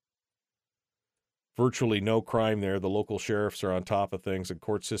to do? Virtually no crime there. The local sheriffs are on top of things. The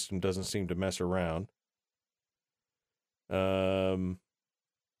court system doesn't seem to mess around. Didn't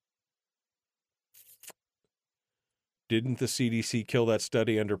the CDC kill that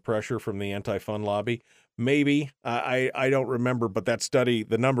study under pressure from the anti-fun lobby? Maybe. I don't remember, but that study,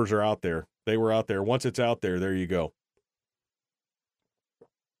 the numbers are out there. They were out there. Once it's out there, there you go.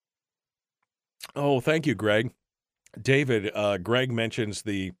 Oh, thank you, Greg. David, Greg mentions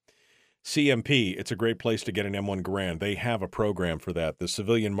the CMP. It's a great place to get an M1 Garand. They have a program for that, the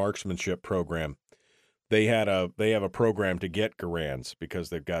Civilian Marksmanship Program. They have a program to get Garands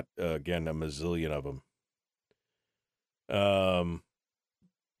because they've got, again, a mazillion of them.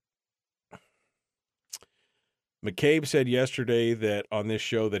 McCabe said yesterday that on this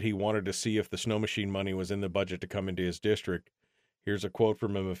show that he wanted to see if the snow machine money was in the budget to come into his district. Here's a quote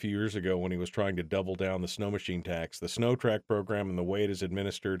from him a few years ago when he was trying to double down the snow machine tax. The snow track program and the way it is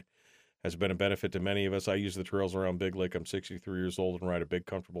administered has been a benefit to many of us. I use the trails around Big Lake. I'm 63 years old and ride a big,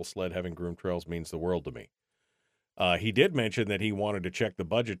 comfortable sled. Having groomed trails means the world to me. He did mention that he wanted to check the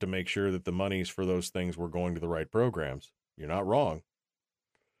budget to make sure that the monies for those things were going to the right programs. You're not wrong.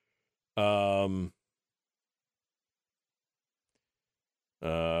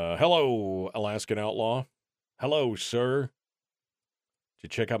 Hello, Alaskan Outlaw. Hello, sir. Did you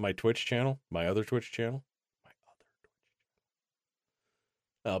check out my Twitch channel? My other Twitch channel?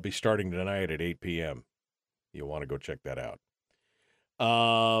 I'll be starting tonight at 8 p.m. You'll want to go check that out.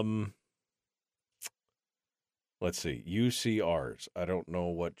 Let's see. UCRs. I don't know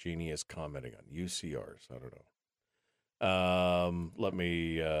what Jeannie is commenting on. UCRs. I don't know. Let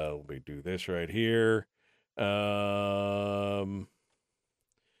me do this right here.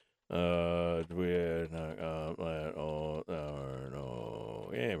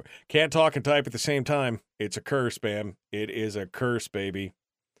 Can't talk and type at the same time. It's a curse, man. It is a curse, baby.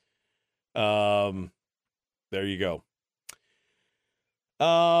 There you go.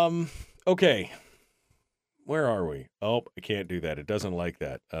 Okay. Where are we? Oh, I can't do that. It doesn't like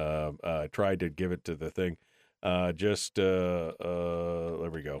that. I tried to give it to the thing. There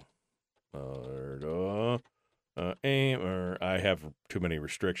we go. I have too many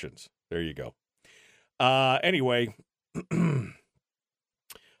restrictions. There you go. Anyway,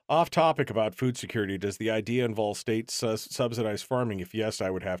 Off topic about food security, does the idea involve state subsidized farming? If yes, I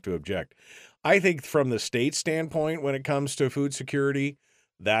would have to object. I think from the state standpoint, when it comes to food security,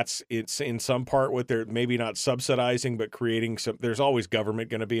 it's in some part what they're maybe not subsidizing, but creating some. There's always government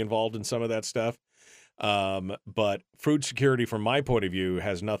going to be involved in some of that stuff. But food security, from my point of view,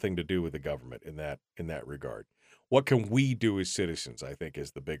 has nothing to do with the government in that regard. What can we do as citizens, I think,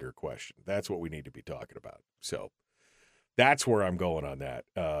 is the bigger question. That's what we need to be talking about. So that's where I'm going on that.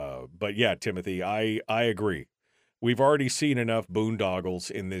 But yeah, Timothy, I agree. We've already seen enough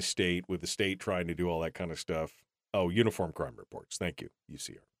boondoggles in this state with the state trying to do all that kind of stuff. Oh, uniform crime reports. Thank you,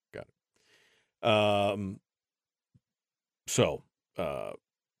 UCR. Got it.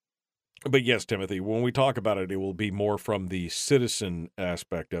 But yes, Timothy, when we talk about it, it will be more from the citizen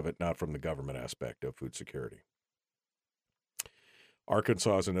aspect of it, not from the government aspect of food security.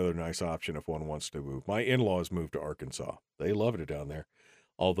 Arkansas is another nice option if one wants to move. My in-laws moved to Arkansas. They loved it down there.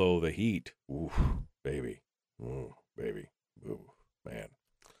 Although the heat, ooh, baby. Ooh, baby. Ooh, man.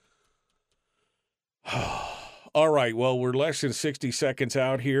 All right, well, we're less than 60 seconds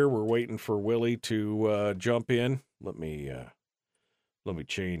out here. We're waiting for Willie to jump in. Let me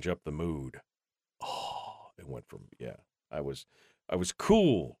change up the mood. Oh, it went from, I was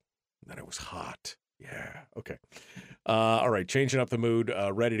cool, and then it was hot. Yeah, okay. All right, changing up the mood,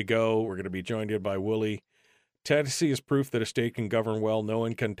 ready to go. We're going to be joined in by Willie. Tennessee is proof that a state can govern well. No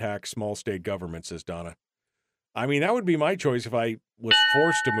one can tax small state government, says Donna. I mean, that would be my choice if I was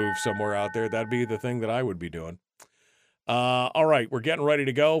forced to move somewhere out there. That'd be the thing that I would be doing. All right, we're getting ready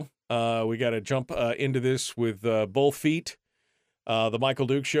to go. We got to jump into this with both feet. The Michael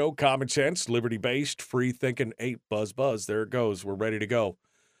Duke Show, common sense, liberty-based, free thinking. Hey, buzz, there it goes. We're ready to go.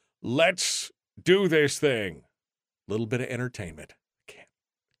 Let's do this thing. A little bit of entertainment.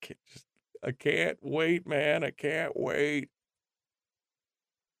 I can't wait, man. I can't wait.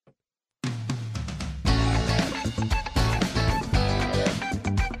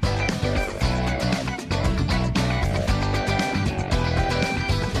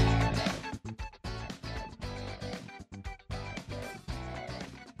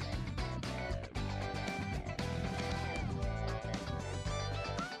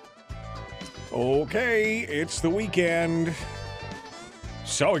 Okay, it's the weekend.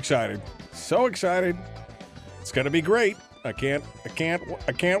 So excited. So excited. It's going to be great. I can't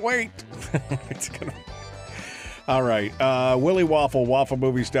wait. It's going to. All right. Willie Waffle,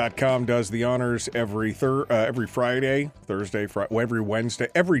 wafflemovies.com does the honors every Friday, Thursday, every Wednesday,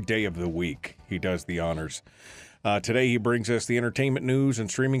 every day of the week. He does the honors. Today he brings us the entertainment news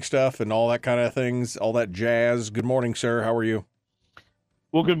and streaming stuff and all that kind of things, all that jazz. Good morning, sir. How are you?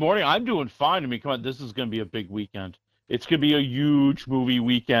 Well, good morning. I'm doing fine. I mean, come on, this is going to be a big weekend. It's going to be a huge movie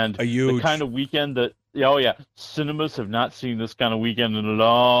weekend. The kind of weekend that, cinemas have not seen this kind of weekend in a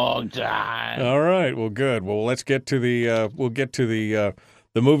long time. All right. Well, good. Well, let's get to the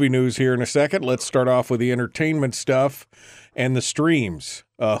movie news here in a second. Let's start off with the entertainment stuff and the streams.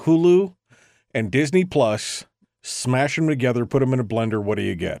 Hulu and Disney Plus, smash them together, put them in a blender. What do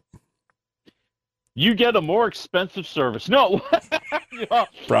you get? You get a more expensive service. No.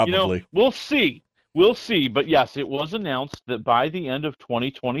 Probably. We'll see. We'll see. But yes, it was announced that by the end of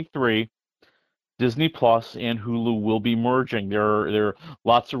 2023, Disney Plus and Hulu will be merging. There are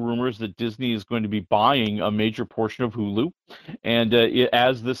lots of rumors that Disney is going to be buying a major portion of Hulu. And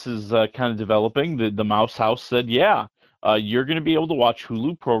as this is kind of developing, the Mouse House said, you're going to be able to watch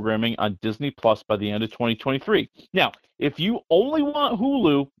Hulu programming on Disney Plus by the end of 2023. Now, if you only want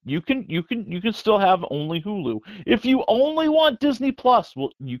Hulu, you can still have only Hulu. If you only want Disney Plus, well,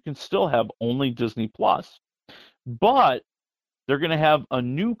 you can still have only Disney Plus. But they're going to have a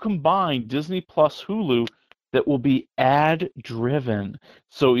new combined Disney Plus Hulu that will be ad-driven.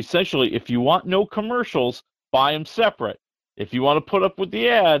 So essentially, if you want no commercials, buy them separate. If you want to put up with the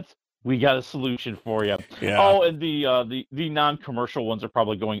ads, we got a solution for you. Yeah. Oh, and the non-commercial ones are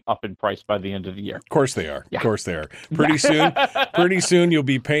probably going up in price by the end of the year. Of course they are. Yeah. Of course they are. Pretty soon you'll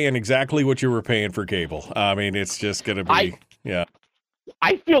be paying exactly what you were paying for cable. I mean, it's just going to be,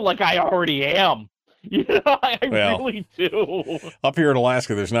 I feel like I already am. I really do. Up here in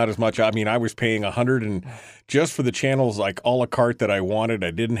Alaska, there's not as much. I mean, I was paying $100 and just for the channels like a la carte that I wanted. I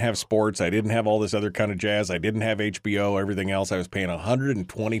didn't have sports. I didn't have all this other kind of jazz. I didn't have HBO. Everything else, I was paying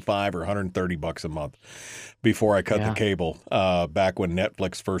 $125 or $130 a month before I cut the cable. Back when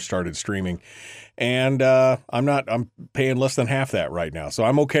Netflix first started streaming, and I'm paying less than half that right now. So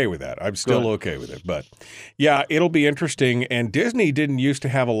I'm okay with that. I'm still okay with it. But yeah, it'll be interesting. And Disney didn't used to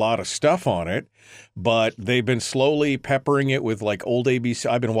have a lot of stuff on it, but they've been slowly peppering it with like old ABC.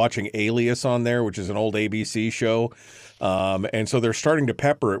 I've been watching Alias on there, which is an old ABC show. And so they're starting to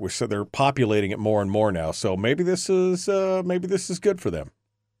pepper it with, so they're populating it more and more now. So maybe this is good for them.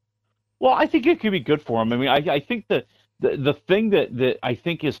 Well, I think it could be good for them. I mean, I think that the thing that I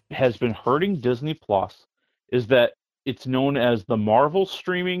think has been hurting Disney Plus is that it's known as the Marvel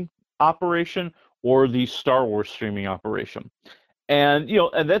streaming operation or the Star Wars streaming operation. And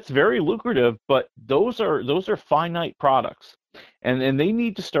and that's very lucrative, but those are finite products. And they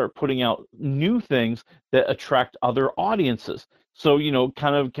need to start putting out new things that attract other audiences. So,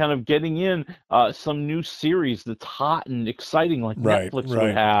 kind of getting in some new series that's hot and exciting like Netflix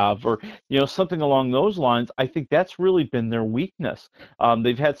would have, or, something along those lines. I think that's really been their weakness.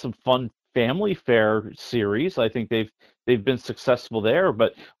 They've had some fun family fare series. I think they've been successful there,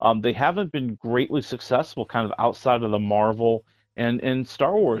 but they haven't been greatly successful kind of outside of the Marvel and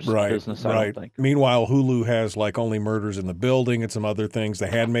Star Wars business, I don't think. Meanwhile, Hulu has like Only Murders in the Building and some other things. The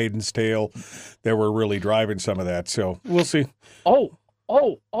Handmaid's Tale, that were really driving some of that. So we'll see.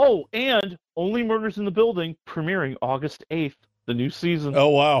 And Only Murders in the Building premiering August 8th, the new season. Oh,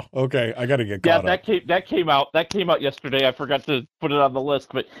 wow. Okay, I got to get caught up. That came out yesterday. I forgot to put it on the list,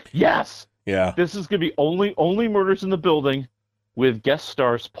 but yes. Yeah. This is going to be Only Murders in the Building with guest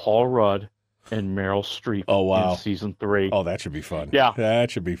stars Paul Rudd and Meryl Streep in season 3. Oh, that should be fun. Yeah. That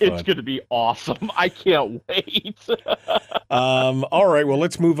should be fun. It's going to be awesome. I can't wait. All right. Well,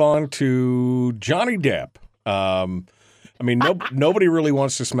 let's move on to Johnny Depp. I mean, nobody really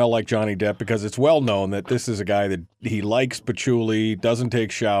wants to smell like Johnny Depp because it's well known that this is a guy that he likes patchouli, doesn't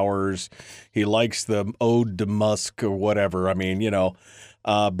take showers. He likes the Ode de Musk or whatever. I mean,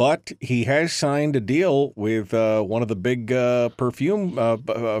 but he has signed a deal with one of the big perfume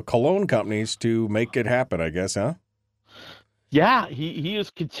cologne companies to make it happen, I guess, huh? Yeah, he is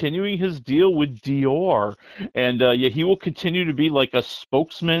continuing his deal with Dior. And he will continue to be like a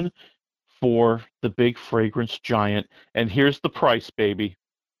spokesman for the big fragrance giant. And here's the price, baby.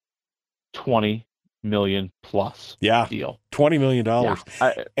 $20 million plus deal. $20 million.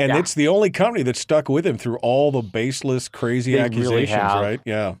 And it's the only company that stuck with him through all the baseless, crazy accusations, really right?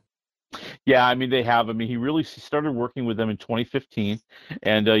 Yeah. Yeah, I mean, they have. I mean, he started working with them in 2015,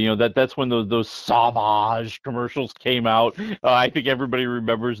 and that's when those Sauvage commercials came out. I think everybody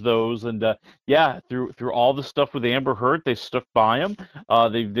remembers those, and through all the stuff with Amber Heard, they stuck by him.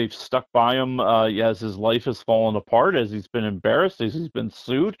 They've stuck by him as his life has fallen apart, as he's been embarrassed, as he's been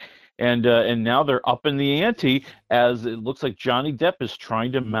sued. And now they're up in the ante as it looks like Johnny Depp is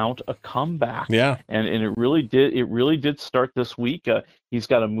trying to mount a comeback. Yeah, and it really did start this week. He's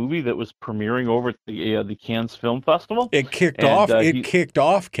got a movie that was premiering over at the Cannes Film Festival. It kicked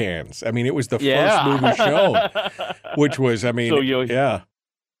off Cannes. I mean, it was the first movie shown, which was, I mean,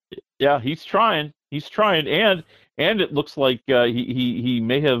 he's trying, and it looks like he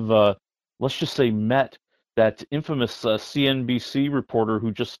may have let's just say met that infamous CNBC reporter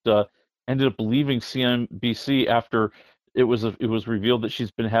who just ended up leaving CNBC after it was revealed that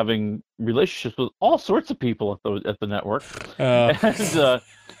she's been having relationships with all sorts of people at the network. And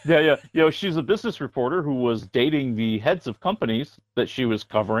she's a business reporter who was dating the heads of companies that she was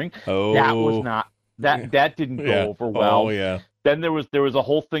covering. Oh, that was not that didn't go over well. Oh yeah. Then there was a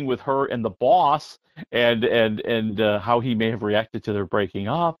whole thing with her and the boss, and how he may have reacted to their breaking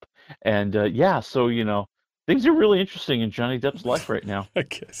up, and so things are really interesting in Johnny Depp's life right now. I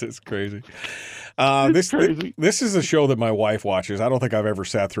guess it's crazy. This is a show that my wife watches. I don't think I've ever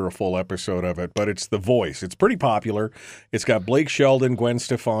sat through a full episode of it, but it's The Voice. It's pretty popular. It's got Blake Shelton, Gwen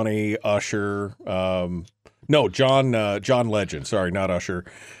Stefani, Usher, John Legend. Sorry, not Usher,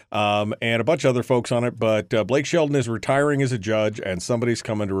 and a bunch of other folks on it. But Blake Shelton is retiring as a judge, and somebody's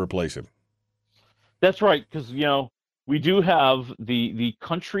coming to replace him. That's right, because we do have the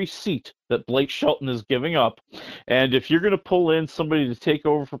country seat that Blake Shelton is giving up. And if you're going to pull in somebody to take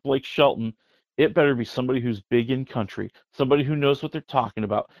over for Blake Shelton, it better be somebody who's big in country, somebody who knows what they're talking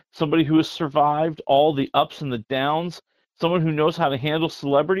about, somebody who has survived all the ups and the downs, someone who knows how to handle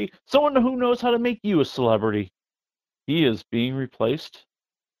celebrity, someone who knows how to make you a celebrity. He is being replaced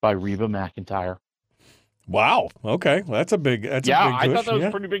by Reba McEntire. Wow. Okay. Well, that's a big. I thought that was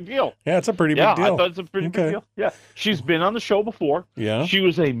a pretty big deal. Yeah, it's a pretty big deal. I thought it's a pretty big deal. Yeah, she's been on the show before. Yeah, she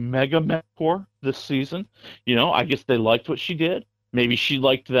was a mega mentor this season. I guess they liked what she did. Maybe she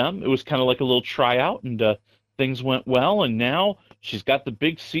liked them. It was kind of like a little tryout, and things went well. And now she's got the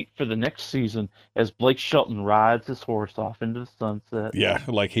big seat for the next season as Blake Shelton rides his horse off into the sunset. Yeah,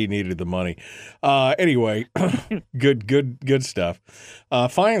 like he needed the money. Anyway, good stuff.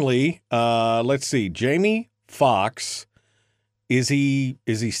 Finally, let's see. Jamie Foxx, is he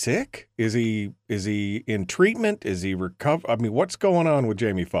sick? Is he in treatment? Is he recover? I mean, what's going on with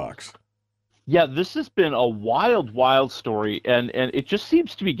Jamie Foxx? Yeah, this has been a wild, wild story, and it just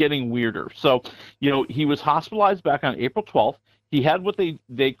seems to be getting weirder. So, he was hospitalized back on April 12th. He had what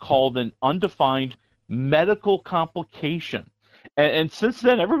they called an undefined medical complication. And since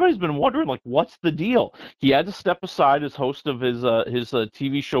then, everybody's been wondering, like, what's the deal? He had to step aside as host of his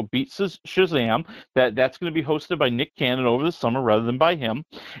TV show Beat Shazam. That's going to be hosted by Nick Cannon over the summer rather than by him.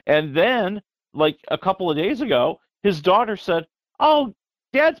 And then, like a couple of days ago, his daughter said, "Oh,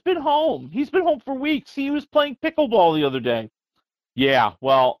 Dad's been home. He's been home for weeks. He was playing pickleball the other day." Yeah,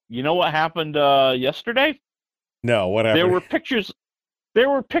 well, you know what happened yesterday? No, what happened? There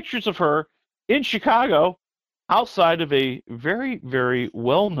were pictures of her in Chicago outside of a very, very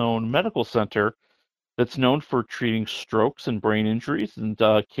well-known medical center that's known for treating strokes and brain injuries and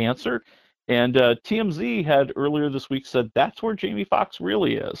cancer. And TMZ had earlier this week said that's where Jamie Foxx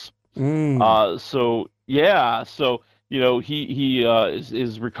really is. So he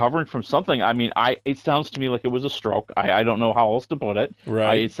is recovering from something. I mean, it sounds to me like it was a stroke. I don't know how else to put it.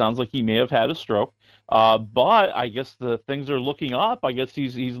 Right. It sounds like he may have had a stroke. But I guess the things are looking up. I guess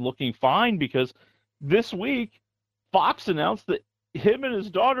he's looking fine because this week Fox announced that him and his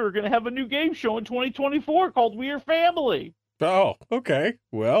daughter are going to have a new game show in 2024 called We Are Family. Oh, okay.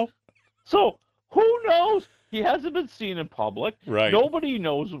 Well, so who knows? He hasn't been seen in public. Right. Nobody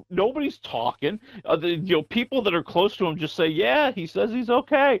knows. Nobody's talking. People that are close to him just say, "Yeah, he says he's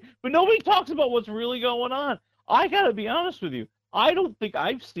okay," but nobody talks about what's really going on. I got to be honest with you. I don't think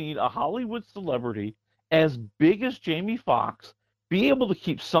I've seen a Hollywood celebrity as big as Jamie Foxx be able to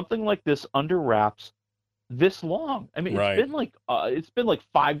keep something like this under wraps this long. I mean, Right. it's been like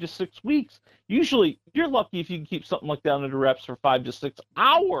 5 to 6 weeks. Usually, you're lucky if you can keep something like that under wraps for 5 to 6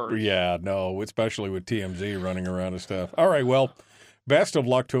 hours. Yeah, no, especially with TMZ running around and stuff. All right, well, best of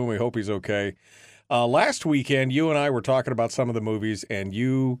luck to him. We hope he's okay. Last weekend, you and I were talking about some of the movies, and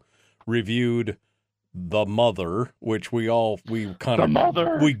you reviewed The Mother, which we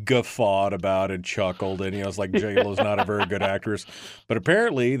guffawed about and chuckled, and it's like J-Lo's not a very good actress, but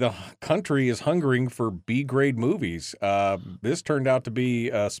apparently the country is hungering for B-grade movies. This turned out to be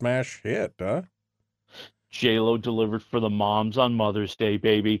a smash hit, huh? J-Lo delivered for the moms on Mother's Day,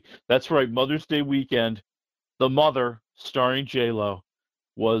 baby. That's right, Mother's Day weekend. The Mother, starring J-Lo,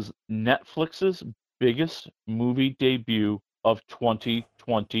 was Netflix's biggest movie debut of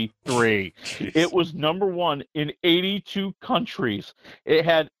 2023. It was number one in 82 countries. It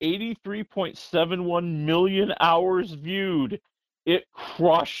had 83.71 million hours viewed. It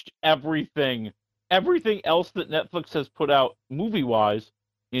crushed everything else that Netflix has put out movie-wise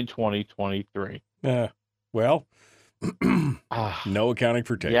in 2023. Well, no accounting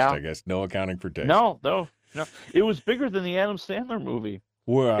for taste, I guess. No accounting for taste. No. It was bigger than the Adam Sandler movie.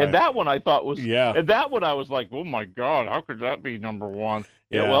 Well, and that one I thought was, and that one I was like, oh my God, how could that be number one?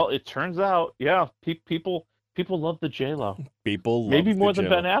 Yeah, well, it turns out, people love the J-Lo. People love maybe more the than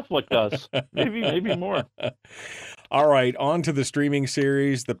J-Lo. Ben Affleck does. maybe more. All right, on to the streaming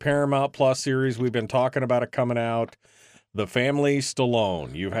series, the Paramount Plus series. We've been talking about it coming out. The Family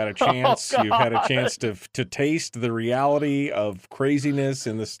Stallone. You've had a chance. You've had a chance to taste the reality of craziness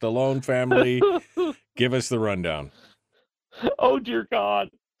in the Stallone family. Give us the rundown. Oh dear God!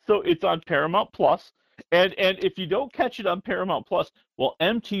 So it's on Paramount Plus, and if you don't catch it on Paramount Plus, well,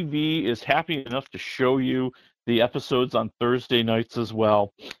 MTV is happy enough to show you the episodes on Thursday nights as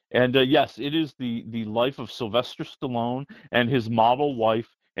well. And yes, it is the life of Sylvester Stallone and his model wife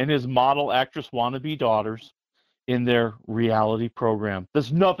and his model actress wannabe daughters in their reality program.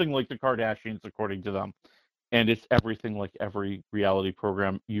 There's nothing like the Kardashians, according to them. And it's everything like every reality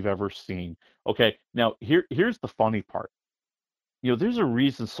program you've ever seen. Okay, now here's the funny part. There's a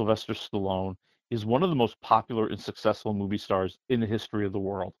reason Sylvester Stallone is one of the most popular and successful movie stars in the history of the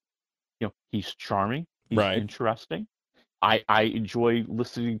world. He's charming. He's interesting. I enjoy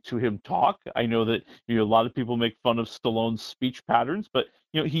listening to him talk. I know that a lot of people make fun of Stallone's speech patterns, but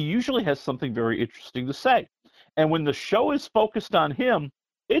he usually has something very interesting to say. And when the show is focused on him,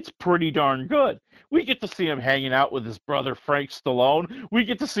 it's pretty darn good. We get to see him hanging out with his brother Frank Stallone. We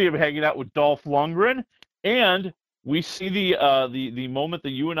get to see him hanging out with Dolph Lundgren, and we see the moment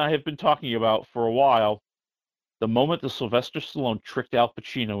that you and I have been talking about for a while, the moment that Sylvester Stallone tricked Al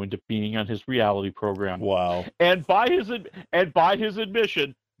Pacino into being on his reality program. Wow. And by his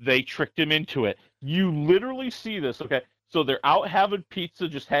admission, they tricked him into it. You literally see this, okay? So they're out having pizza,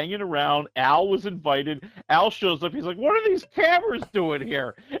 just hanging around. Al was invited. Al shows up. He's like, what are these cameras doing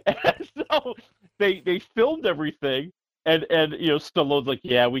here? And so they filmed everything. And Stallone's like,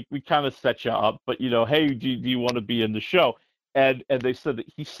 yeah, we kind of set you up, but hey, do you want to be in the show? And they said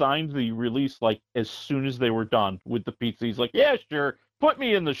that he signed the release like as soon as they were done with the pizza. He's like, yeah, sure, Put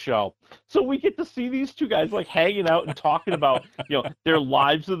me in the show. So we get to see these two guys like hanging out and talking about, their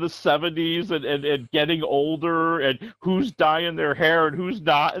lives of the 70s and getting older and who's dyeing their hair and who's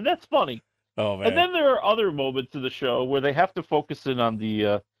not. And that's funny. Oh, man. And then there are other moments of the show where they have to focus in on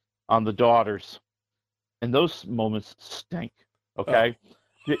the daughters. And those moments stink. Okay?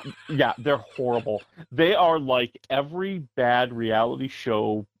 Yeah, they're horrible. They are like every bad reality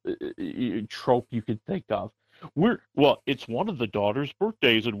show trope you could think of. It's one of the daughters'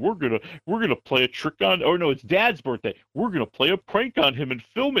 birthdays, and we're gonna play a trick on. Or no, it's Dad's birthday. We're gonna play a prank on him and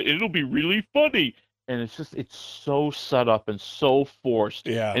film it, and it'll be really funny. And it's so set up and so forced,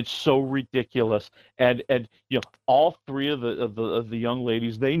 and so ridiculous. And all three of the young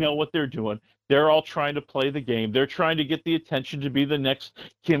ladies, they know what they're doing. They're all trying to play the game. They're trying to get the attention to be the next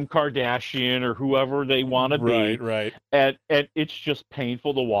Kim Kardashian or whoever they want to be. Right. And it's just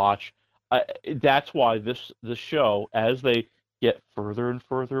painful to watch. That's why this show, as they get further and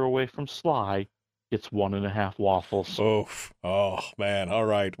further away from Sly, gets 1.5 waffles. Oh, man. All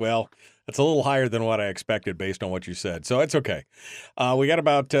right. Well, it's a little higher than what I expected based on what you said. So it's okay. We got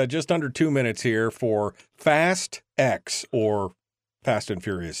about just under 2 minutes here for Fast X, or Fast and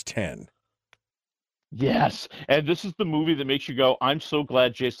Furious 10. Yes, and this is the movie that makes you go, I'm so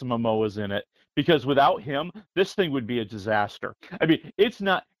glad Jason Momoa's in it, because without him, this thing would be a disaster. I mean, it's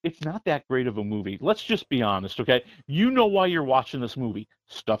not that great of a movie. Let's just be honest, okay? You know why you're watching this movie.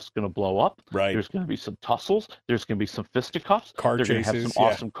 Stuff's going to blow up. Right. There's going to be some tussles. There's going to be some fisticuffs. Car They're chases. They're going to have some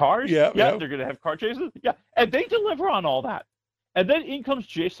awesome cars. Yeah. They're going to have car chases. Yeah, and they deliver on all that. And then in comes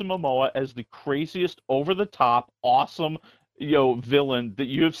Jason Momoa as the craziest, over-the-top, awesome villain that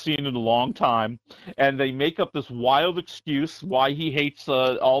you have seen in a long time, and they make up this wild excuse why he hates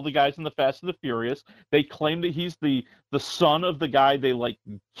all the guys in the Fast and the Furious. They claim that he's the son of the guy they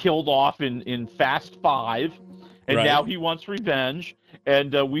killed off in Fast 5, and now he wants revenge.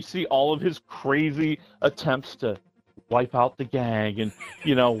 And we see all of his crazy attempts to wipe out the gang, and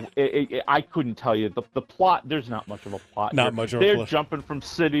I couldn't tell you the plot. There's not much of a plot. They're jumping from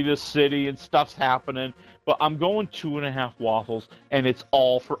city to city, and stuff's happening. But I'm going 2.5 waffles, and it's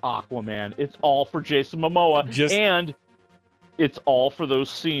all for Aquaman. It's all for Jason Momoa, and it's all for those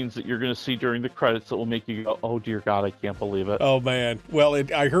scenes that you're going to see during the credits that will make you go, oh, dear God, I can't believe it. Oh, man. Well,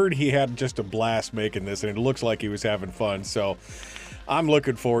 I heard he had just a blast making this, and it looks like he was having fun, so I'm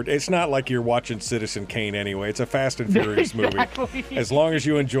looking forward. It's not like you're watching Citizen Kane anyway. It's a Fast and Furious movie. As long as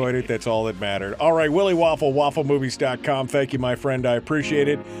you enjoyed it, that's all that mattered. All right, Willie Waffle, wafflemovies.com. Thank you, my friend. I appreciate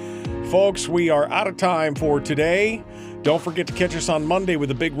it. Folks, we are out of time for today. Don't forget to catch us on Monday with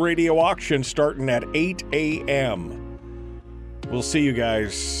a big radio auction starting at 8 a.m. We'll see you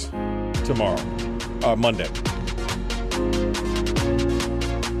guys tomorrow. Monday.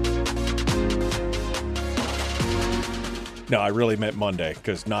 No, I really meant Monday,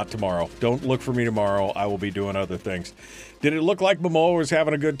 because not tomorrow. Don't look for me tomorrow. I will be doing other things. Did it look like Momoa was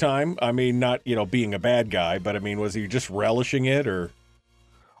having a good time? I mean, not, being a bad guy, but I mean, was he just relishing it, or?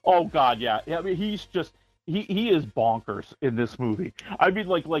 Oh, God, yeah. I mean, he's just, he is bonkers in this movie. I mean,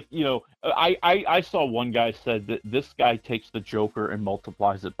 I saw one guy said that this guy takes the Joker and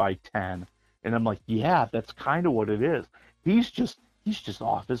multiplies it by 10. And I'm like, yeah, that's kind of what it is. He's just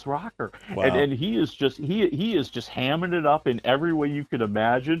off his rocker. Wow. And he is just hamming it up in every way you could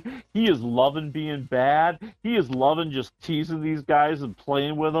imagine. He is loving being bad. He is loving just teasing these guys and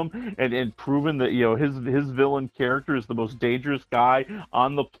playing with them and proving that his villain character is the most dangerous guy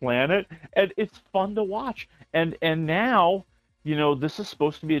on the planet. And it's fun to watch. And now, this is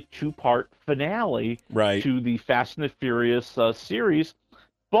supposed to be a 2-part finale to the Fast and the Furious series,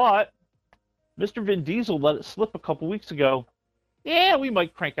 but Mr. Vin Diesel let it slip a couple weeks ago. Yeah, we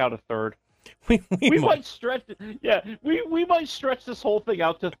might crank out a third. We might stretch it. Yeah, we might stretch this whole thing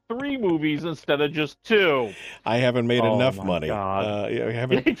out to 3 movies instead of just 2. I haven't made enough money.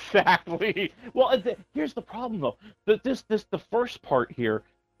 Exactly. Well, here's the problem though. The first part here,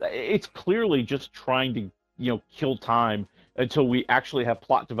 it's clearly just trying to kill time until we actually have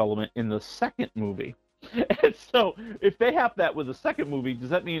plot development in the second movie. And so, if they have that with the second movie, does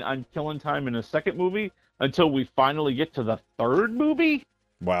that mean I'm killing time in the second movie until we finally get to the third movie?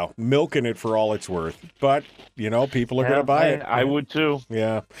 Wow, milking it for all it's worth. But, people are going to buy it. I would too.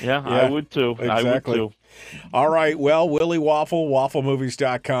 Yeah, I would too. Exactly. I would too. All right, well, Willie Waffle,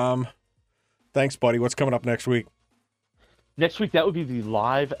 wafflemovies.com. Thanks, buddy. What's coming up next week? Next week, that would be the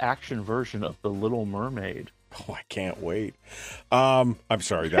live-action version of The Little Mermaid. Oh, I can't wait. I'm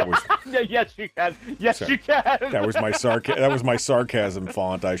sorry. That was. Yes, you can. Yes, sorry. You can. That was my sarcasm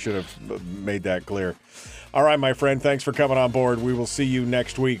font. I should have made that clear. All right, my friend. Thanks for coming on board. We will see you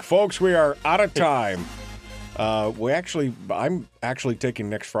next week, folks. We are out of time. I'm actually taking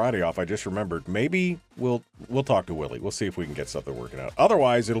next Friday off. I just remembered. Maybe we'll talk to Willie. We'll see if we can get something working out.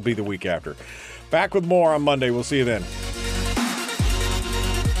 Otherwise, it'll be the week after. Back with more on Monday. We'll see you then.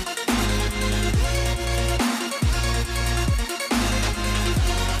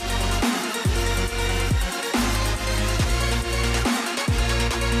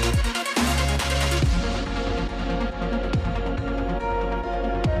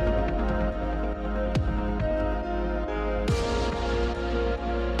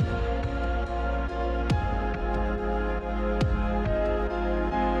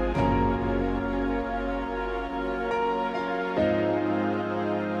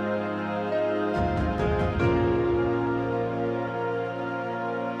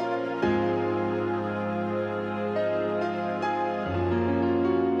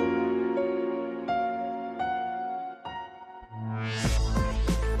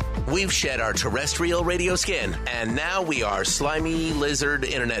 We've shed our terrestrial radio skin, and now we are slimy lizard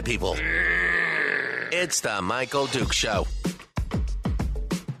internet people. It's the Michael Duke Show.